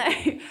story.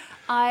 No.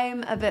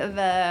 I'm a bit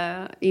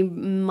of you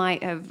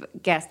might have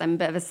guessed, I'm a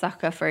bit of a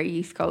sucker for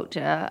youth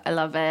culture. I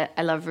love it.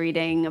 I love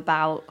reading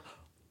about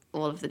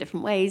all of the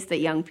different ways that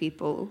young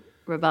people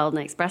rebelled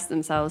and expressed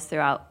themselves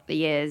throughout the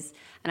years.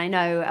 And I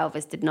know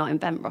Elvis did not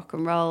invent rock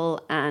and roll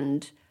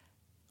and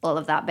all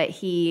of that, but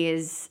he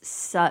is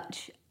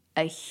such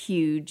a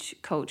huge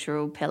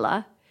cultural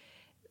pillar.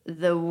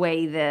 The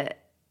way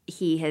that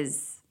he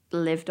has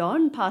lived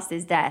on past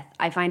his death,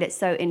 I find it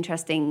so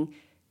interesting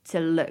to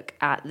look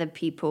at the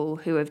people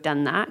who have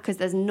done that, because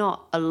there's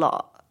not a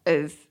lot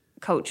of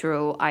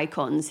cultural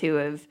icons who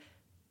have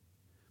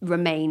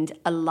remained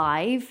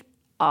alive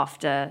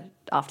after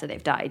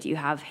they've died. You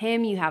have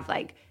him, you have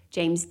like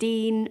James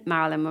Dean,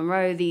 Marilyn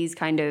Monroe, these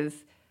kind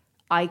of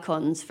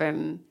icons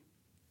from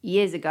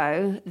years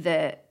ago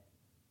that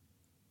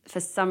for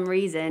some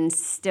reason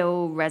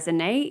still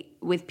resonate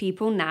with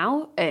people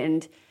now,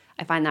 and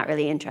I find that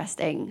really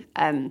interesting.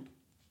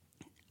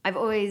 I've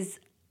always...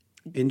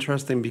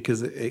 Interesting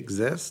because it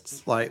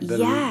exists, like the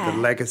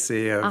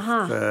legacy of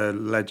the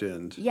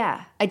legend.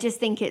 Yeah, I just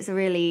think it's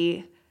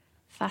really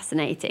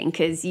fascinating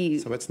because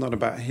So it's not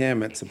about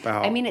him, it's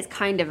about... I mean, it's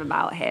kind of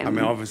about him. I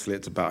mean, obviously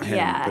it's about him,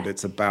 but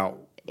it's about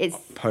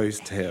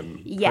post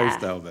him, post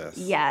Elvis.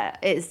 Yeah,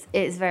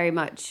 it's very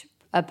much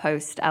a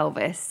post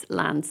Elvis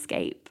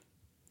landscape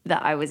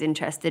that I was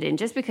interested in,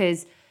 just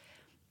because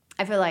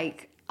I feel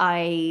like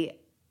I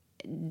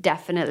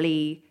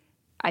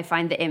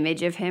find the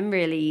image of him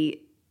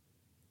really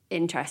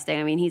interesting.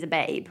 I mean, he's a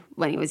babe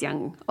when he was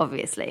young,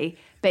 obviously,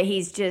 but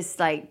he's just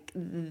like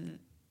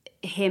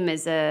him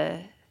as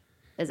a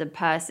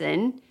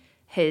person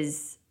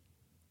has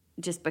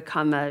just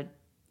become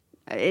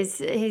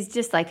he's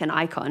just like an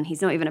icon.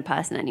 He's not even a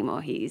person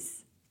anymore.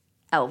 He's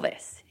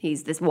Elvis.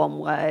 He's this one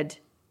word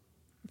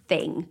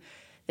thing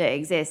that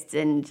exists.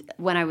 And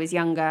when I was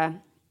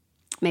younger,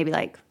 maybe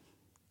like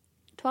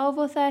 12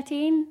 or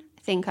 13,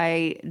 I think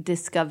I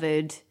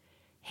discovered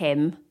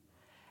him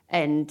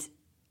and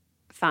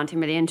found him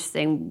really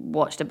interesting,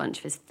 watched a bunch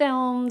of his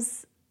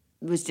films,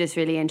 was just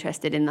really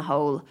interested in the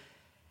whole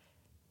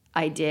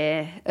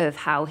idea of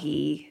how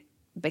he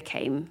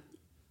became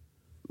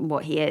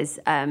what he is.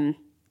 And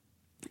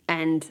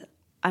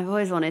I've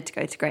always wanted to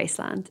go to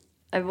Graceland.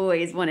 I've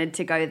always wanted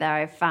to go there.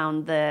 I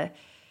found the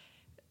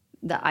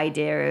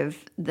idea of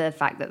the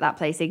fact that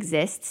place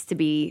exists to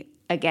be,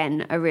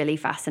 again, a really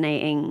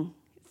fascinating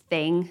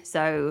thing.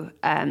 So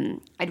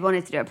I'd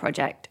wanted to do a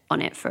project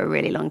on it for a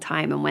really long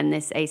time. And when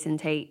this Ace and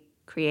Tate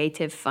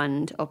Creative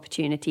Fund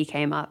opportunity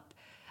came up,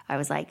 I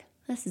was like,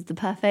 this is the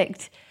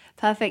perfect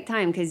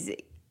time, because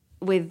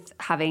with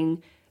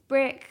having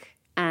Brick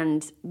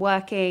and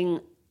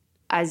working,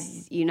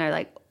 as you know,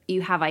 like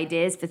you have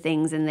ideas for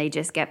things and they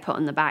just get put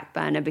on the back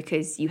burner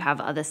because you have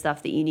other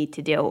stuff that you need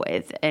to deal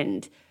with.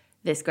 And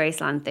this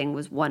Graceland thing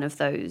was one of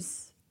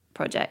those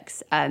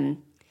projects.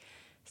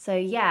 So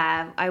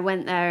yeah, I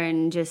went there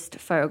and just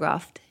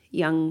photographed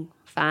young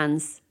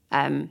fans.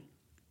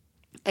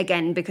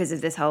 Again, because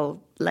of this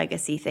whole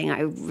legacy thing,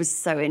 I was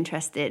so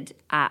interested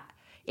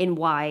in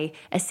why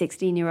a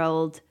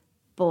 16-year-old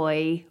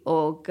boy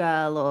or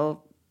girl or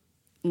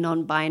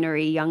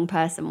non-binary young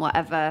person,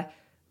 whatever,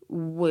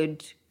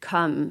 would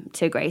come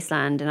to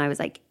Graceland. And I was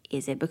like,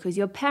 is it because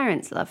your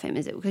parents love him?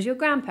 Is it because your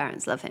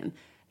grandparents love him?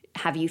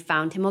 Have you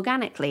found him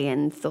organically?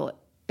 And thought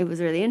it was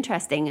really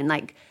interesting. And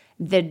like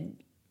the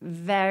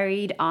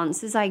varied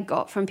answers I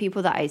got from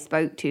people that I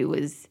spoke to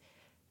was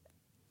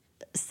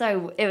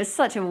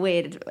such a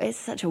weird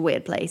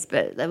place.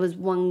 But there was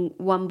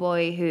one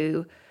boy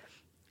who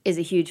is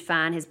a huge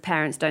fan. His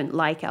parents don't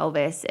like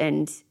Elvis,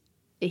 and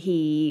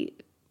he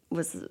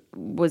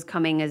was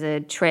coming as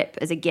a trip,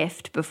 as a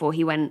gift before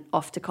he went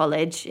off to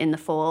college in the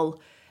fall,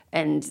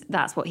 and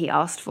that's what he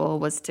asked for,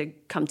 was to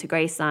come to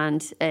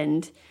Graceland.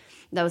 And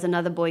there was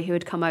another boy who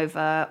had come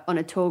over on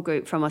a tour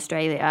group from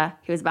Australia.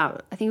 He was I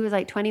think he was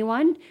like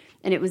 21,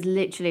 and it was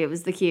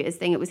the cutest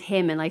thing. It was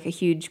him and like a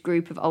huge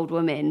group of old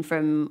women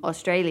from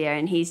Australia,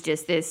 and he's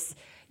just this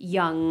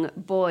young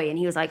boy, and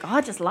he was like, oh,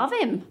 I just love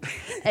him.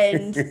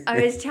 And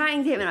I was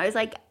chatting to him, and I was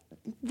like,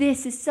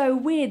 this is so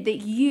weird that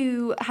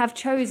you have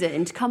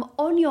chosen to come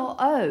on your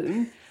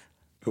own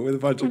with a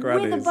bunch of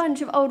grannies, with a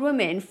bunch of old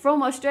women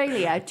from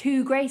Australia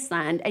to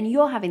Graceland, and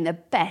you're having the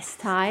best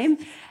time.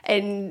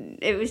 And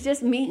it was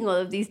just meeting all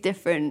of these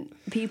different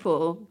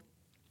people.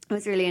 It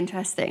was really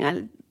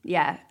interesting.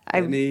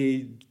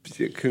 Any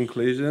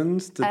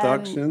conclusions,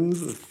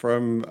 deductions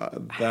from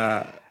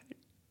that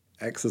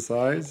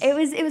exercise? It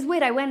was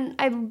weird. I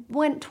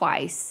went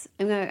twice.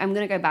 I'm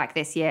gonna go back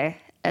this year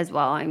as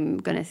well. I'm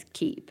gonna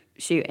keep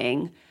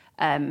shooting,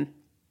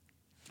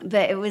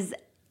 but it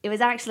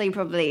was actually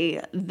probably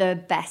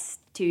the best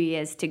 2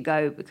 years to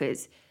go,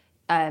 because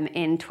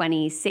in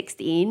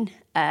 2016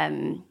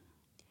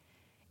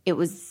 it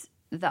was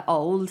the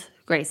old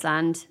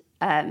Graceland.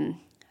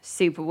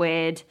 super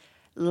weird,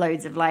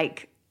 loads of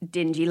like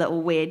dingy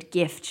little weird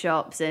gift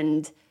shops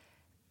and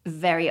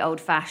very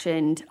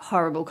old-fashioned,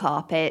 horrible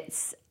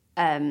carpets.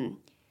 And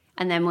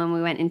then when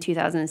we went in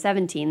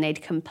 2017,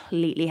 they'd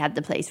completely had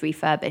the place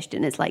refurbished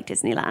and it's like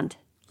Disneyland.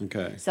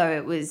 Okay. So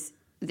it was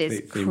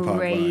this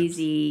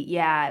crazy,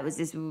 it was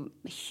this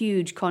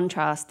huge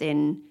contrast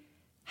in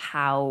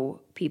how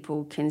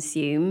people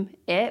consume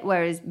it.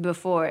 Whereas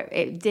before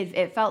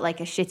it felt like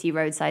a shitty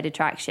roadside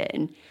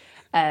attraction,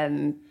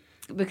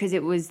 because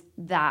it was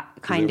that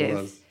kind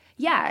of,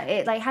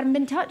 it like hadn't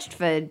been touched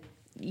for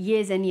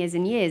years and years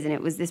and years. And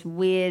it was this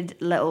weird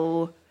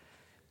little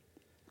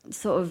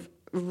sort of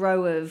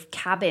row of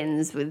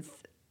cabins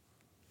with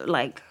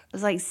like, it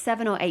was like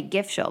 7 or 8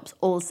 gift shops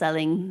all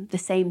selling the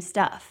same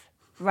stuff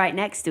right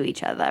next to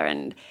each other.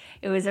 And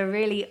it was a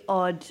really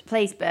odd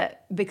place,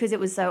 but because it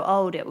was so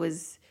old,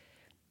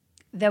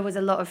 there was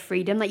a lot of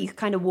freedom. Like you could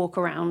kind of walk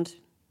around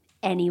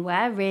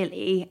anywhere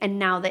really. And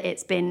now that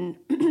it's been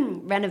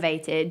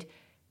renovated,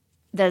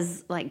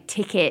 there's like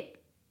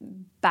ticket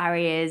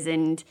barriers,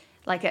 and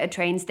like at a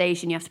train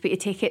station, you have to put your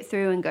ticket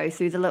through and go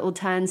through the little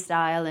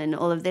turnstile and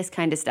all of this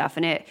kind of stuff.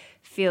 And it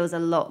feels a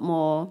lot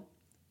more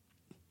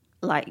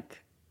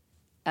like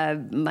a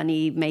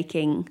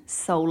money-making,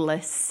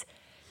 soulless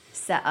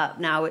setup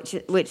now,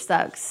 which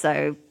sucks.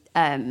 So,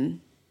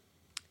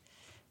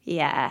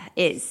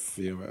 it's...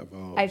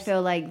 I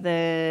feel like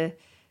the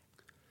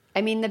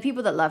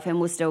people that love him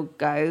will still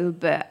go,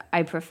 but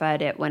I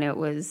preferred it when it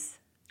was...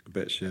 A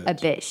bit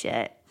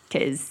shit.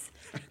 Because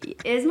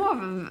there's more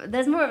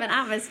of an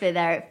atmosphere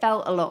there. It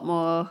felt a lot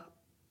more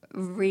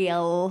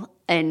real,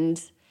 and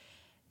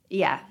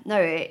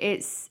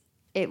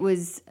it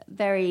was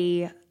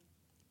very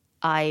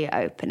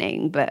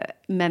eye-opening, but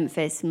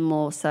Memphis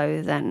more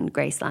so than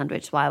Graceland,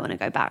 which is why I want to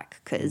go back,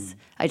 because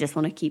I just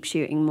want to keep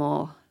shooting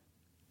more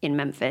in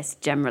Memphis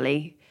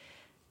generally,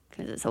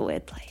 because it's a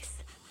weird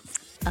place.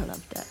 I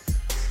loved it.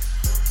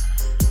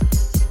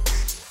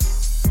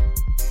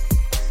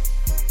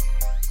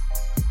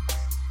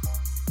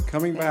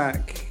 Coming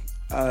back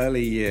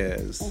early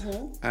years,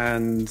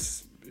 and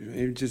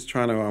you're just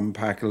trying to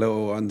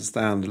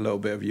understand a little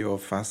bit of your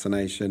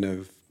fascination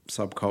of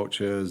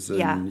subcultures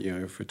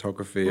and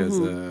photography as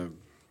a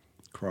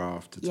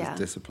craft, as a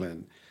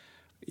discipline.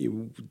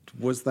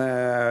 Was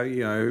there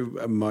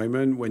a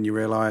moment when you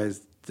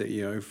realized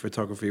that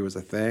photography was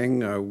a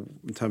thing,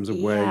 in terms of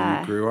where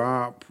you grew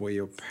up? Were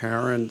your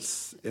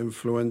parents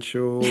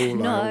influential?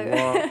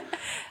 No.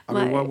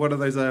 What are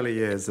those early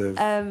years of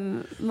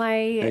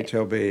my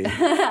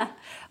HLB?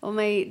 Well,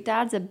 my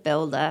dad's a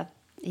builder.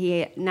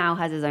 He now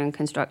has his own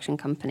construction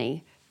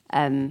company,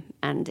 and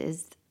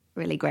is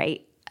really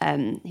great.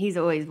 He's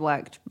always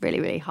worked really,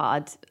 really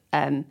hard.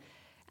 And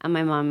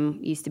my mum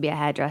used to be a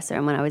hairdresser,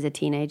 and when I was a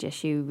teenager,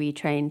 she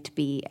retrained to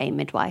be a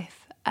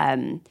midwife.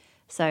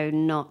 So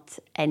not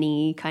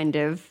any kind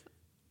of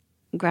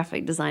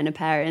graphic designer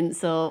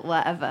parents or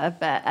whatever.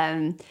 But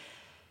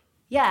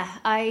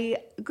I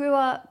grew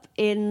up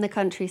in the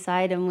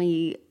countryside, and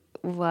we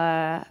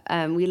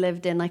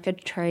lived in like a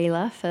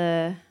trailer for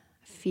a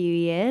few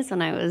years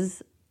when I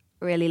was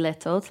really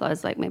little, till I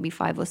was like maybe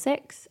 5 or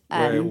 6.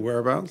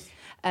 Whereabouts?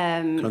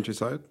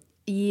 Countryside?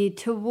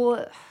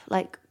 Toward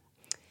like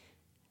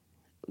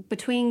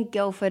between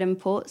Guildford and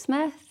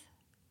Portsmouth.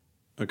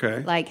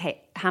 Okay. Like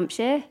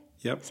Hampshire.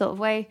 Yep. Sort of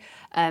way.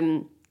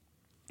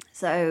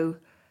 So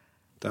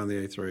down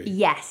the A3.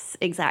 Yes,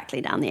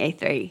 exactly, down the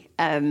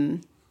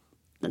A3.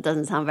 That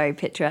doesn't sound very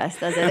picturesque,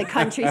 does it? The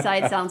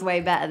countryside sounds way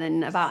better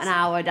than about an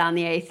hour down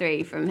the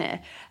A3 from here.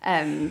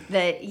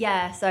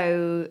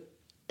 So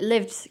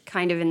lived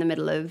kind of in the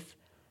middle of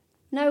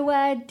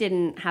nowhere,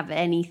 didn't have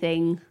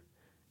anything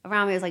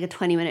around me. It was like a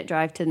 20-minute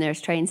drive to the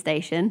nearest train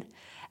station.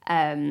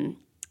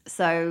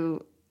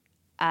 So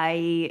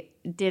I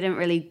didn't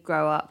really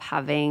grow up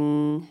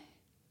having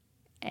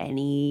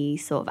any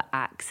sort of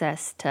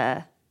access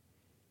to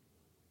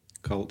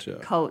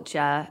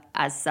culture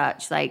as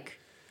such. Like,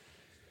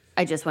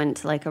 I just went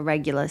to like a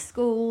regular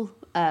school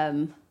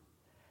and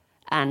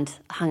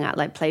hung out,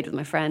 like played with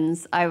my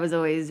friends. I was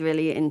always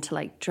really into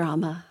like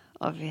drama,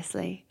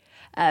 obviously,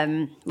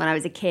 when I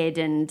was a kid,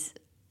 and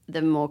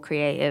the more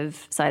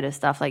creative side of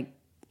stuff, like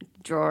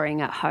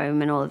drawing at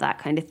home and all of that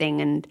kind of thing.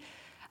 And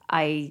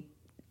I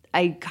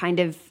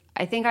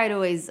think I'd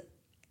always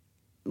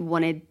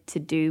wanted to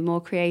do more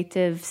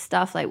creative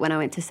stuff. Like when I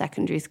went to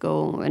secondary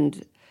school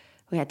and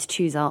we had to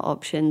choose our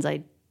options,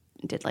 I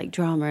did like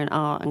drama and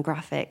art and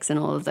graphics and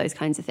all of those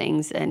kinds of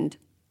things. And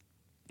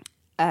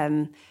I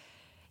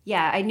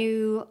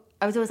knew,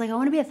 I was always like, I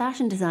want to be a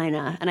fashion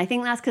designer. And I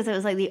think that's because it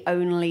was like the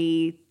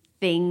only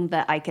thing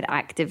that I could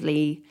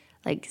actively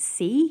like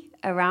see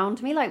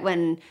around me. Like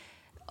when,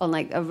 on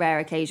like a rare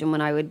occasion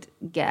when I would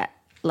get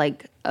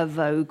like a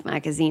Vogue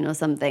magazine or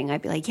something,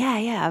 I'd be like,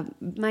 yeah,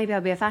 maybe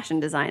I'll be a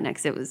fashion designer,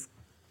 because it was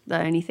the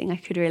only thing I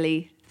could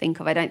really think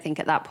of. I don't think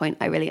at that point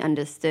I really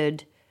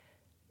understood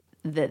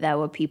that there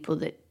were people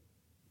that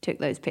took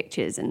those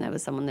pictures and there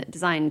was someone that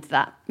designed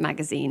that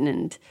magazine.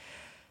 And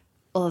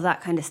all of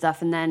that kind of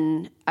stuff. And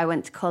then I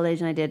went to college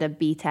and I did a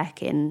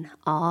BTEC in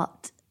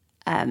art.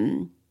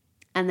 And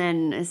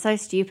then it's so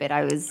stupid.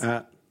 I was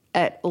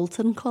at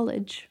Alton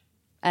College,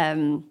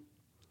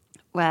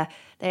 where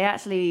they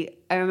actually,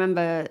 I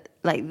remember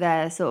like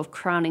their sort of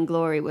crowning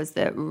glory was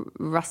that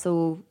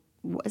Russell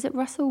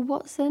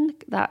Watson,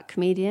 that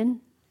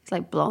comedian? He's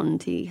like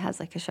blonde. He has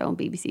like a show on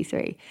BBC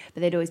Three.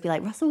 But they'd always be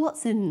like, Russell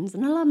Watson's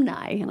an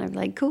alumni. And I'd be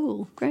like,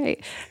 cool,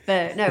 great.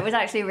 But no, it was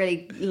actually a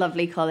really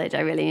lovely college.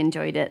 I really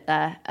enjoyed it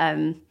there.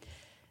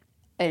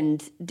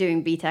 And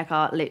doing BTEC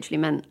art literally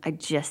meant I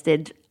just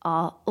did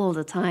art all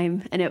the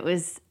time. And it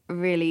was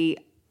really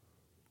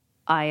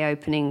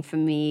eye-opening for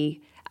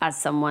me as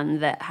someone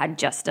that had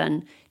just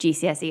done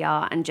GCSE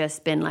art and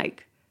just been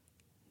like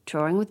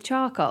drawing with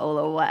charcoal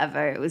or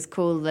whatever. It was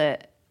cool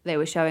that they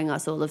were showing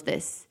us all of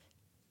this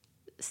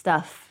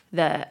stuff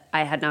that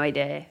I had no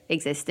idea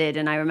existed.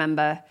 And I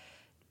remember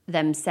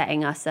them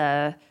setting us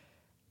a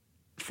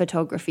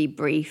photography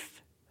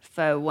brief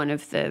for one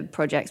of the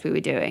projects we were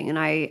doing. And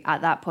I,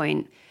 at that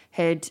point,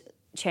 had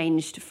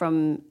changed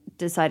from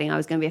deciding I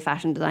was going to be a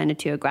fashion designer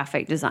to a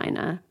graphic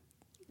designer,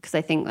 because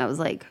I think that was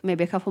like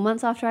maybe a couple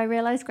months after I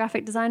realized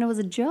graphic designer was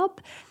a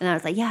job. And I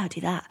was like, yeah, I'll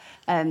do that.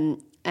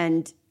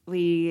 And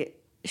we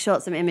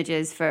shot some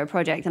images for a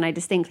project. And I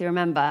distinctly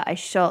remember I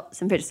shot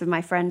some pictures of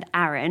my friend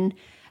Aaron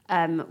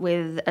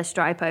with a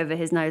stripe over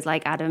his nose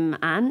like Adam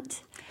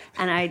Ant.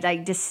 And I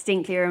like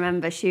distinctly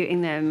remember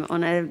shooting them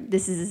on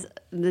this is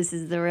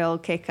the real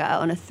kicker,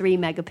 on a 3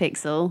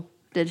 megapixel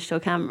digital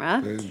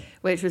camera,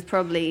 which was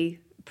probably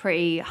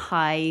pretty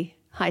high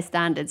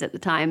standards at the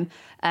time.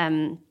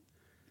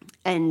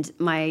 And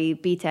my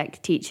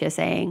BTEC teacher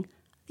saying,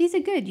 these are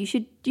good, you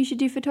should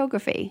do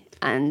photography.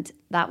 And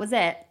that was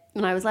it.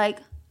 And I was like,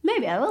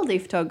 maybe I will do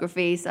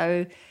photography.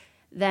 So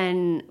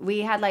then we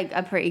had like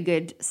a pretty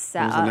good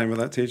setup. What was the name of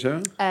that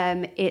teacher?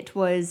 It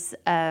was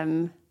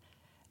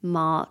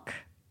Mark.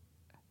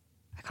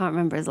 I can't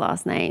remember his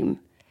last name,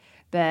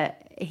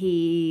 but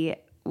he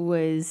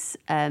was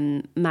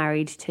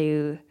married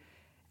to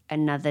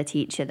another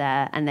teacher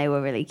there, and they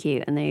were really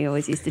cute, and they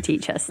always used to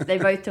teach us. They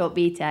both taught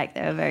BTEC.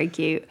 They were very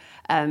cute.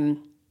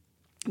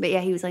 But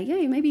yeah, he was like,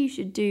 yeah, maybe you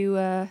should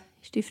do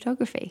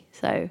photography.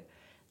 So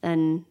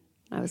then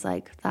I was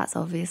like, that's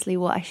obviously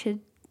what I should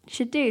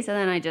do. So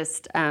then I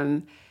just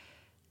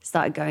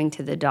started going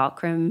to the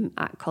darkroom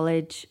at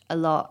college a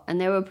lot,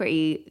 and they were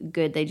pretty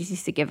good. They just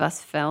used to give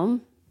us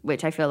film,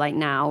 which I feel like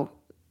now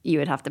you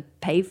would have to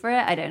pay for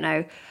it. I don't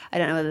know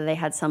whether they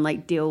had some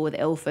like deal with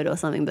Ilford or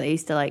something, but they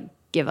used to like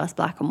give us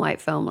black and white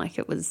film like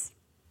it was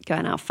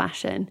going out of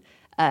fashion.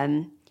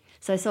 So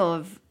I sort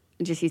of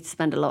just used to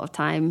spend a lot of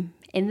time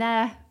in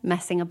there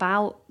messing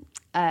about.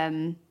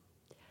 At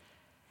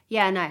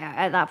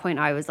that point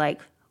I was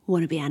like,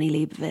 want to be Annie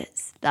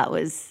Leibovitz. That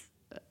was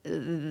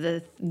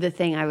the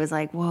thing. I was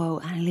like, whoa,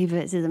 Annie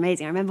Leibovitz is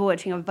amazing. I remember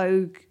watching a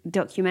Vogue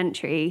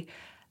documentary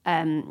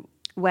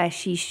where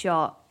she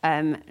shot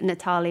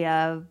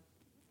Natalia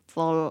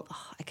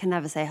I can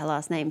never say her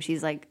last name.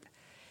 She's like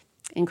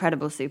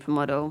incredible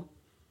supermodel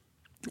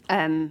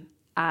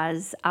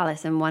as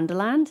Alice in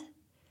Wonderland.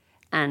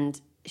 And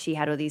she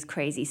had all these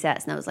crazy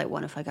sets. And there was like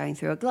one of her going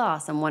through a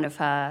glass and one of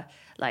her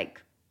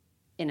like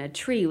in a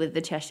tree with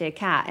the Cheshire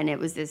Cat. And it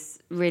was this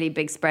really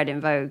big spread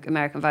in Vogue,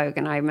 American Vogue.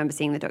 And I remember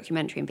seeing the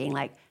documentary and being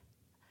like,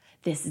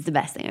 this is the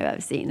best thing I've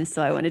ever seen. This is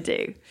what I want to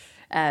do.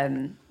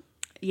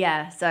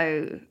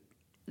 So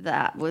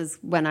that was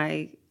when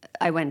I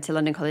went to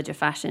London College of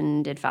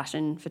Fashion, did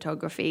fashion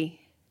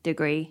photography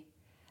degree.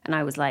 And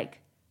I was like,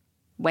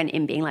 went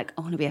in being like,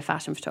 I want to be a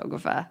fashion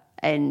photographer.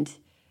 And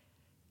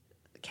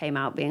came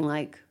out being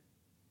like,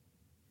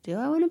 do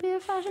I want to be a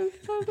fashion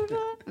photographer?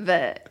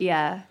 But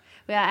yeah,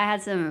 I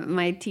had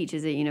my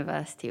teachers at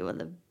university were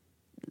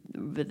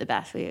the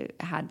best. We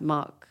had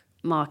Mark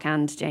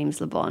and James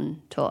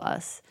LeBon taught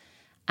us,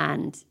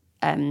 and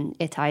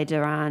Itai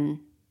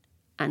Duran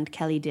and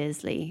Kelly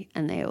Disley,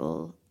 and they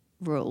all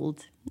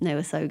ruled. They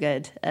were so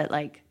good at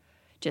like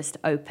just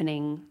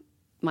opening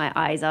my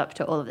eyes up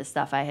to all of the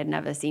stuff I had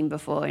never seen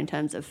before in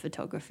terms of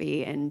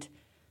photography and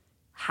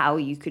how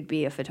you could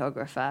be a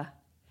photographer,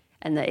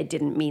 and that it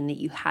didn't mean that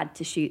you had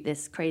to shoot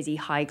this crazy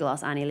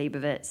high-gloss Annie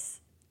Leibovitz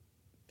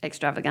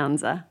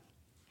extravaganza.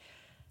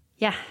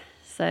 Yeah,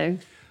 so...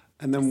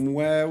 And then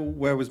where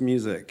was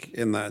music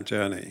in that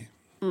journey?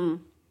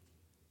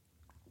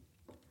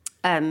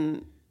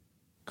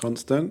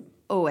 Constant?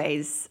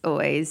 Always.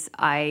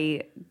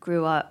 I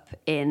grew up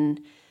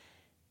in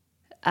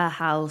a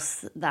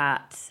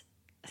house/trailer.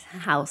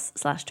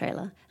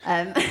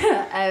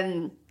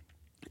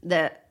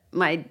 That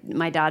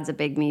my dad's a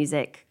big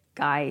music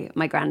guy.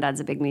 My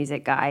granddad's a big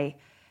music guy.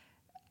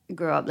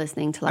 Grew up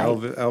listening to like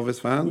Elvis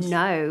fans?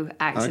 No,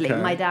 actually,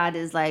 Okay. my dad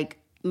is like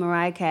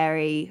Mariah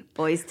Carey,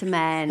 Boys to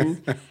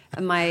Men,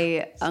 and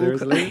my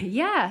Seriously? uncle.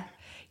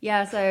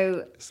 Yeah.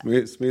 So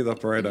Smooth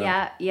operator.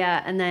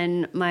 Yeah. And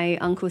then my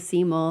uncle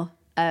Seymour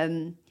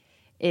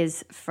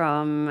is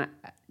from.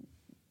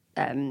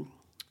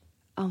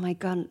 Oh my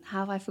God, how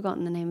have I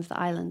forgotten the name of the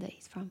island that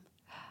he's from?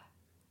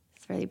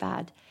 It's really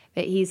bad.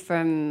 But he's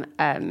from...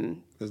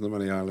 There's not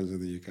many islands in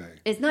the UK.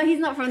 He's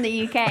not from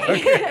the UK.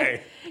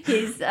 Okay.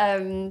 He's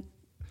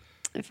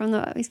from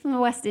the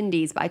West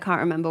Indies, but I can't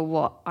remember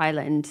what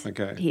island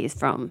he's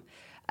from.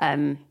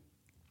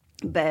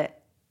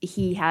 But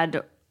he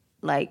had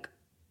like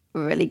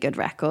really good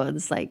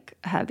records like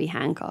Herbie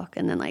Hancock,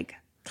 and then like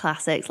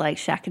classics like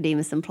Shaka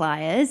Demus and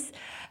Pliers.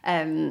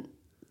 And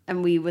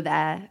we were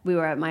there. We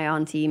were at my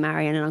auntie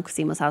Marion and Uncle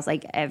Seymour's house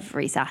like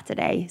every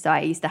Saturday. So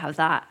I used to have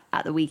that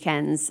at the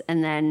weekends.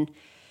 And then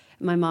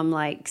my mum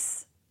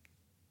likes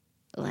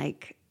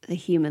like the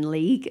Human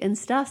League and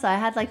stuff. So I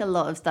had like a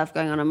lot of stuff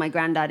going on. And my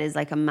granddad is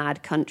like a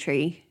mad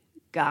country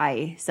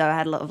guy. So I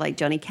had a lot of like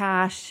Johnny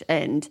Cash,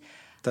 and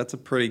that's a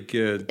pretty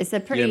good, it's a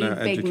pretty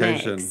big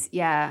education. Mix.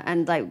 Yeah.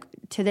 And like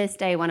to this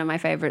day, one of my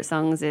favorite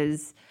songs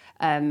is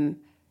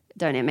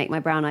Don't It Make My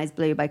Brown Eyes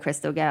Blue by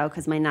Crystal Gayle,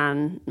 because my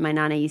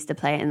nana used to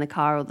play it in the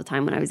car all the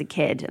time when I was a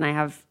kid. And I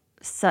have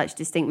such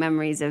distinct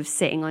memories of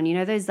sitting on, you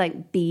know, those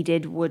like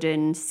beaded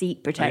wooden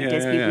seat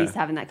protectors people used to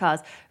have in their cars.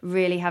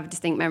 Really have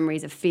distinct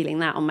memories of feeling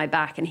that on my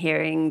back and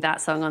hearing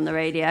that song on the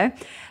radio.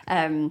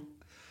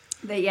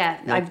 But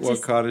yeah.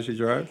 What car did she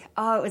drive?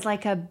 Oh, it was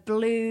like a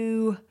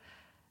blue...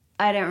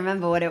 I don't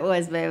remember what it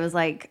was, but it was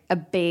like a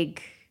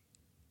big,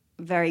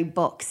 very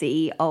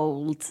boxy,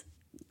 old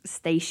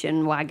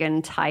station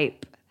wagon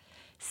type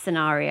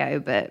scenario.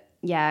 But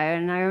yeah,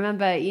 and I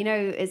remember, you know,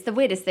 it's the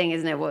weirdest thing,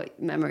 isn't it,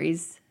 what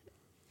memories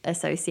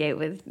associate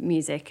with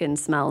music and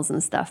smells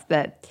and stuff.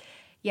 But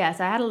yeah,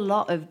 so I had a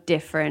lot of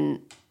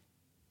different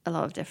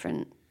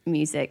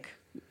music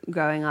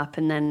growing up.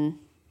 And then,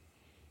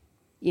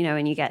 you know,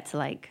 when you get to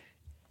like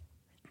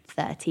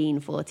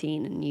 13,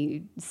 14 and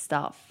you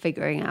start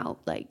figuring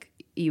out, like,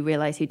 you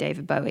realize who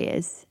David Bowie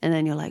is, and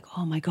then you're like,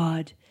 oh my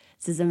God,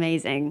 this is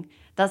amazing.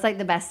 That's like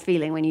the best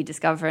feeling when you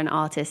discover an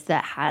artist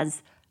that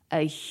has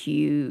a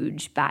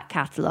huge back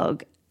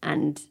catalogue.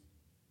 And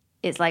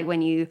it's like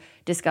when you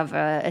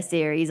discover a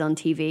series on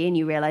TV and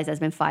you realize there's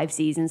been 5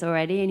 seasons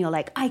already, and you're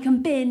like, I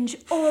can binge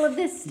all of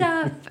this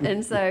stuff.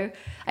 And so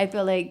I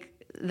feel like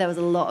there was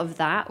a lot of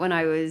that when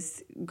I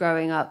was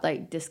growing up,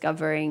 like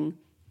discovering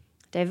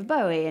David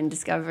Bowie and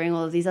discovering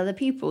all of these other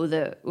people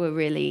that were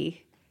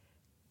really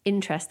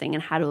interesting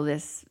and had all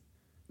this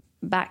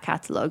back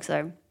catalogue.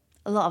 So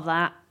a lot of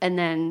that. And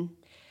then,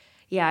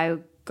 yeah, I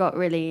got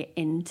really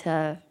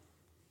into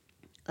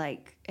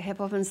like hip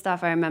hop and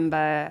stuff. I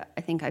remember,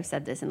 I think I've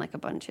said this in like a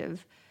bunch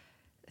of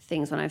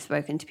things when I've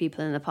spoken to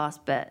people in the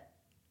past, but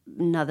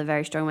another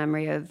very strong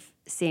memory of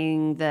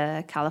seeing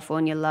the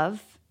California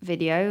Love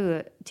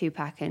video,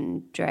 Tupac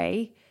and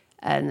Dre,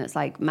 and it's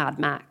like Mad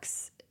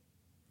Max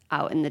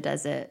out in the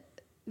desert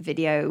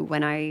video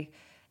when I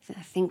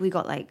think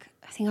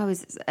I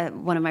was at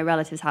one of my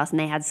relatives' house and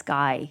they had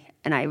Sky,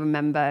 and I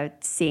remember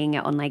seeing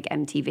it on like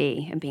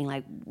MTV and being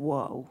like,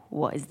 whoa,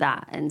 what is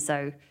that? And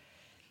so,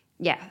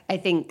 yeah, I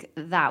think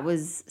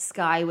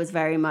Sky was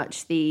very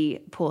much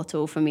the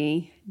portal for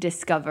me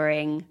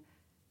discovering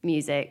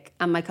music.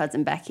 And my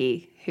cousin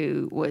Becky,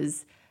 who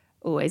was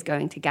always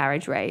going to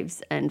garage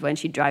raves, and when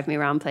she'd drive me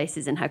around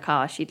places in her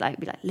car, she'd like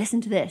be like,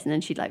 listen to this, and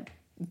then she'd like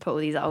put all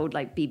these old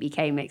like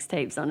BBK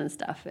mixtapes on and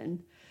stuff.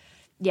 And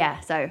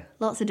yeah, so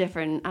lots of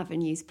different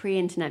avenues.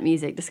 Pre-internet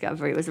music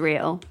discovery was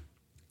real.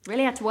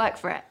 Really had to work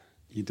for it.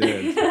 You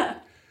did.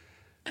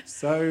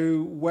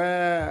 So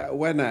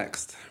where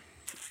next?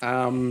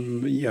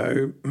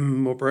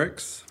 More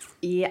bricks?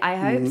 Yeah, I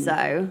hope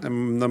so.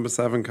 Number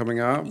 7 coming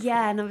up?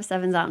 Yeah, number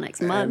 7's out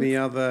next month. Any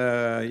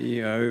other,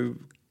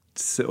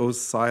 little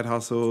side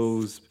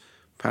hustles,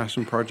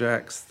 passion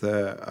projects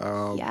that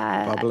are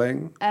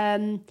bubbling?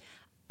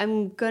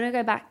 I'm going to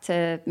go back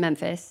to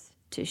Memphis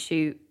to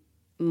shoot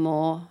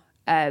more.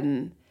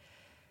 I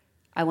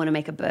want to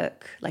make a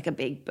book, like a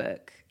big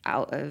book,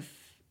 out of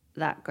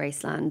that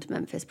Graceland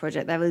Memphis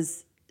project. That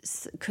was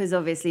because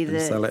obviously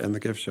sell it in the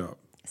gift shop.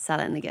 Sell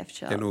it in the gift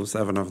shop. In all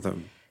 7 of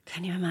them.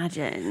 Can you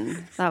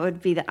imagine? That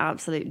would be the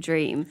absolute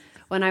dream.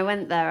 When I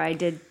went there, I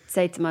did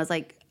say to them, I was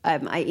like,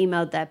 I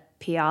emailed their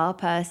PR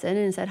person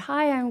and said,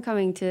 hi, I'm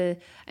going to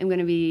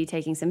be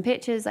taking some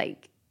pictures.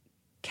 Like,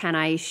 can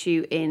I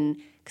shoot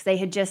in? Because they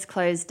had just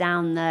closed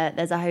down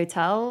there's a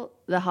hotel,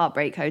 the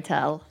Heartbreak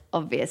Hotel,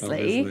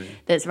 obviously,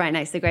 that's right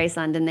next to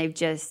Graceland. And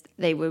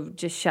they were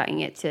just shutting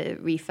it to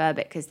refurb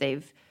it because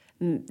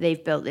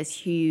they've built this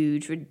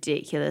huge,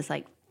 ridiculous,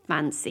 like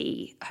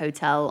fancy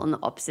hotel on the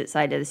opposite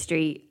side of the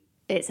street.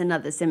 It's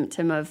another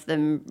symptom of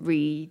them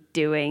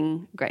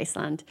redoing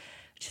Graceland,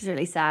 which is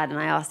really sad. And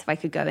I asked if I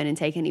could go in and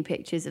take any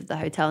pictures of the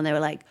hotel, and they were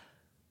like,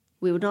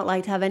 we would not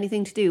like to have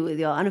anything to do with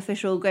your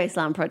unofficial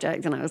Graceland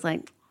project. And I was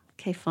like,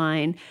 okay,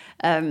 fine.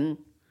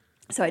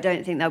 So I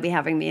don't think they'll be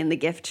having me in the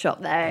gift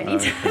shop there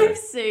anytime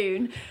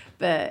soon.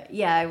 But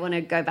yeah, I want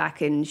to go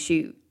back and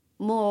shoot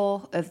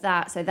more of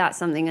that. So that's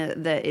something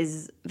that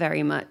is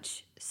very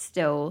much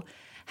still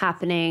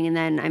happening. And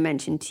then I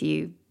mentioned to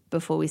you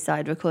before we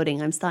started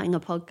recording, I'm starting a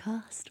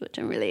podcast, which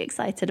I'm really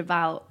excited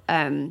about,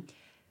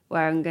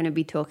 where I'm going to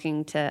be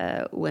talking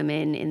to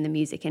women in the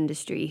music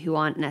industry who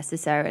aren't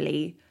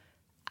necessarily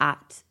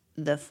at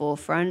the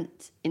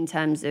forefront in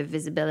terms of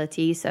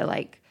visibility. So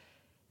like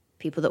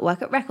people that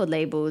work at record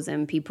labels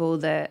and people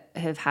that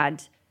have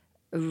had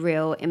a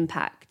real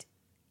impact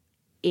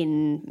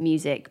in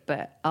music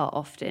but are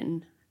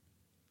often,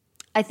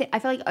 I feel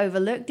like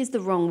overlooked is the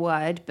wrong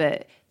word,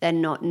 but they're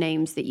not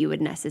names that you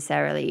would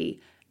necessarily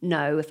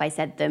know if I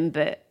said them.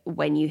 But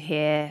when you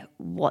hear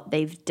what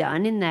they've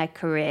done in their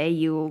career,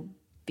 you'll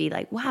be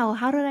like, wow,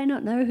 how did I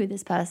not know who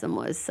this person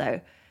was? So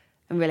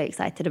I'm really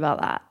excited about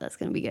that. That's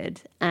going to be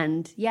good.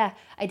 And yeah,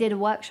 I did a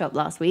workshop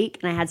last week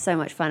and I had so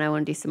much fun. I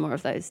want to do some more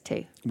of those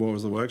too. What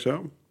was the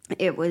workshop?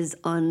 It was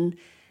on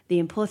the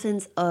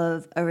importance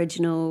of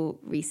original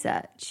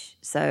research.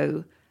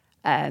 So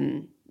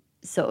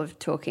sort of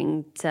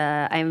talking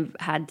to, I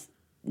had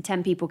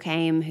 10 people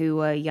came who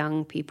were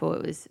young people.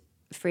 It was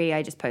free.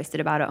 I just posted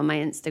about it on my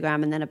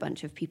Instagram, and then a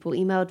bunch of people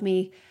emailed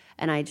me,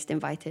 and I just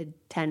invited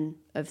 10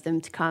 of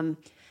them to come.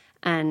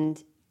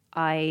 And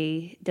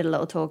I did a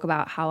little talk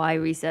about how I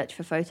research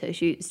for photo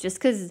shoots, just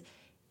because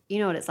you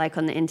know what it's like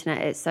on the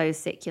internet. It's so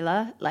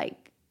secular.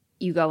 Like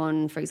you go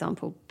on, for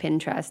example,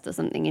 Pinterest or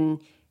something,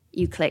 and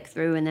you click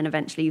through, and then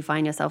eventually you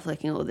find yourself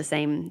looking at all the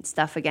same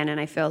stuff again.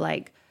 And I feel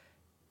like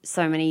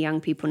so many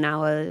young people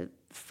now are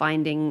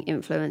finding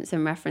influence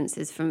and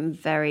references from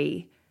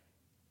very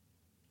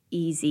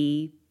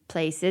easy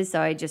places.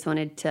 So I just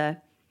wanted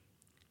to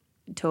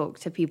talk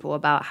to people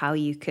about how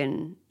you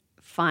can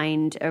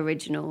find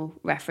original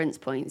reference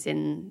points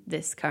in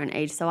this current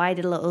age. So I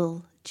did a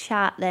little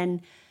chat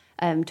then.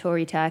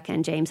 Tori Turk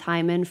and James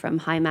Hyman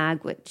from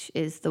HiMag, which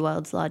is the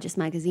world's largest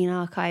magazine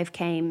archive,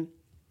 came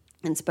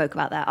and spoke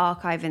about their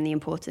archive and the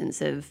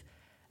importance of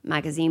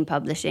magazine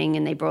publishing,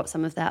 and they brought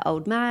some of their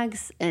old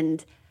mags,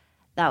 and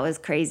that was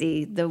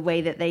crazy, the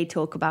way that they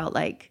talk about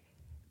like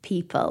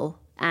people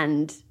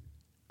and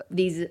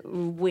these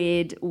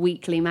weird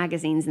weekly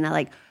magazines, and they're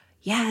like,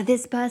 yeah,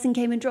 this person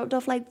came and dropped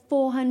off like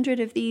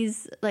 400 of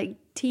these like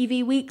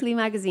TV weekly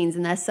magazines,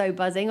 and they're so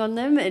buzzing on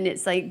them, and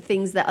it's like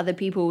things that other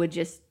people would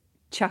just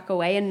chuck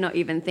away and not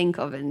even think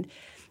of. And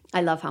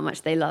I love how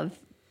much they love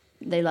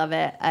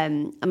it.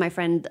 And my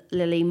friend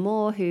Lily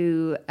Moore,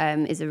 who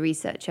is a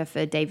researcher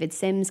for David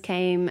Sims,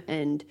 came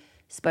and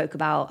spoke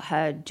about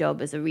her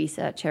job as a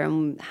researcher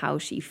and how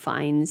she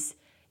finds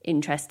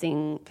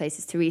interesting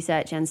places to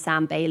research. And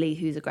Sam Bailey,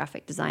 who's a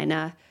graphic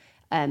designer,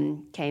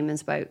 came and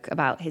spoke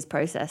about his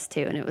process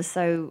too. And it was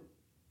so,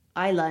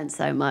 I learned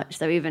so much.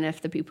 So even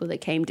if the people that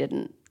came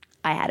didn't,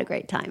 I had a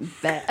great time.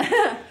 But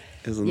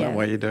isn't that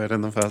why you do it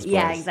in the first place?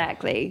 Yeah,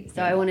 exactly.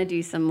 So I want to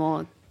do some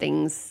more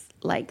things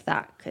like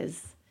that,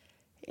 because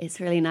it's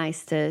really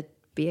nice to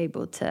be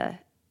able to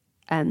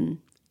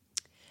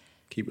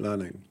keep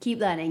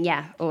learning.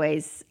 Yeah,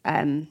 always.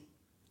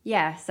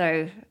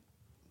 So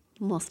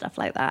more stuff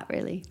like that,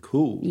 really.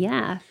 Cool.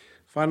 Yeah.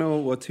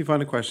 Two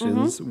final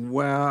questions.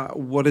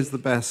 Mm-hmm. What is the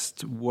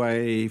best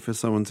way for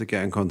someone to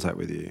get in contact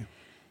with you?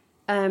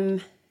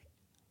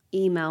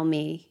 Email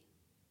me.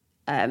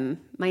 My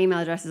email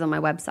address is on my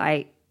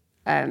website.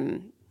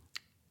 My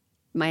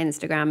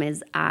Instagram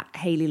is at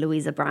Hayley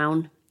Louisa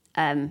Brown.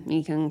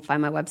 You can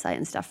find my website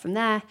and stuff from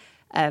there.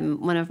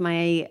 One of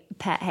my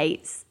pet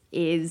hates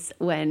is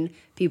when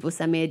people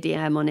send me a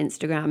DM on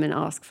Instagram and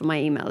ask for my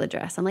email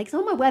address. I'm like, it's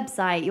on my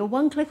website. You're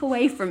one click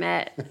away from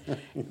it.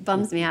 It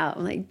bums me out.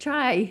 I'm like,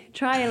 try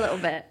a little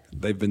bit.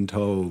 They've been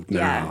told now.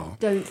 Yeah,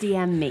 don't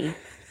DM me.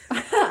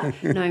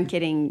 No, I'm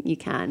kidding. You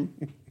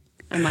can.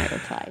 I might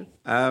reply.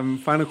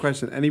 Final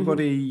question.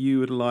 Anybody you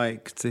would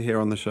like to hear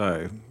on the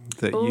show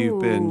that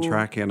you've been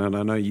tracking? And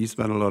I know you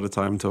spent a lot of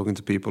time talking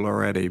to people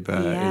already,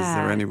 but is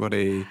there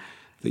anybody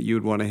that you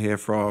would want to hear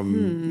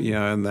from,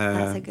 and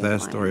their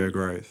story of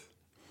growth?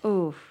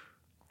 Oh,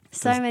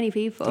 so many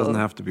people. Doesn't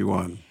have to be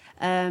one.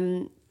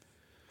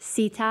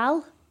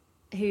 Sital,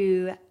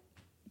 who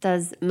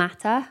does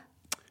Matter.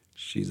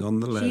 She's on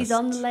the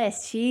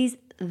list. She's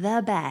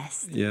the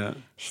best. Yeah.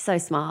 She's so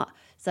smart.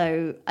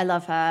 So I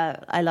love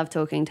her. I love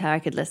talking to her. I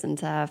could listen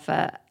to her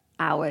for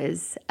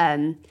hours.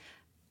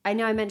 I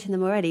know I mentioned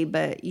them already,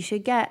 but you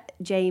should get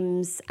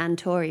James and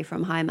Tori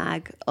from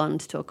HiMag on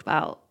to talk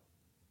about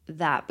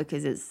that,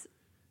 because it's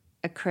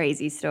a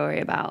crazy story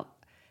about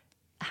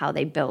how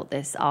they built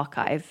this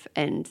archive,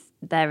 and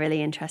they're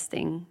really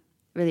interesting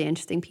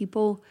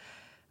people.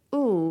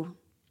 Ooh,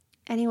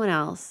 anyone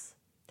else?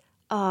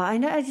 Oh, I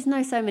just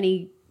know so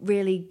many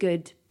really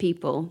good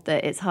people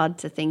that it's hard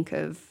to think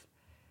of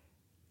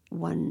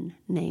one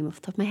name off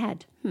the top of my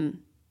head. We'll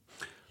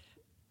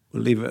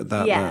leave it at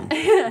that then.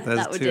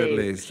 There's two at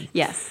least.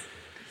 Yes.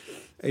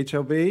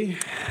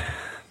 HLB,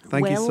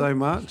 thank you so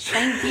much.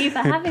 Thank you for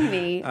having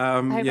me.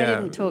 I hope I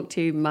didn't talk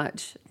too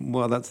much.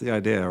 Well, that's the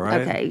idea,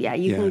 right? Okay,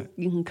 you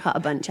can cut a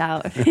bunch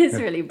out if it's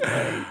really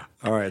boring.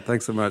 All right,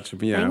 thanks so much.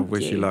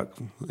 Wish you luck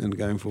in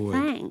going forward.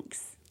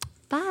 Thanks.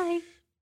 Bye.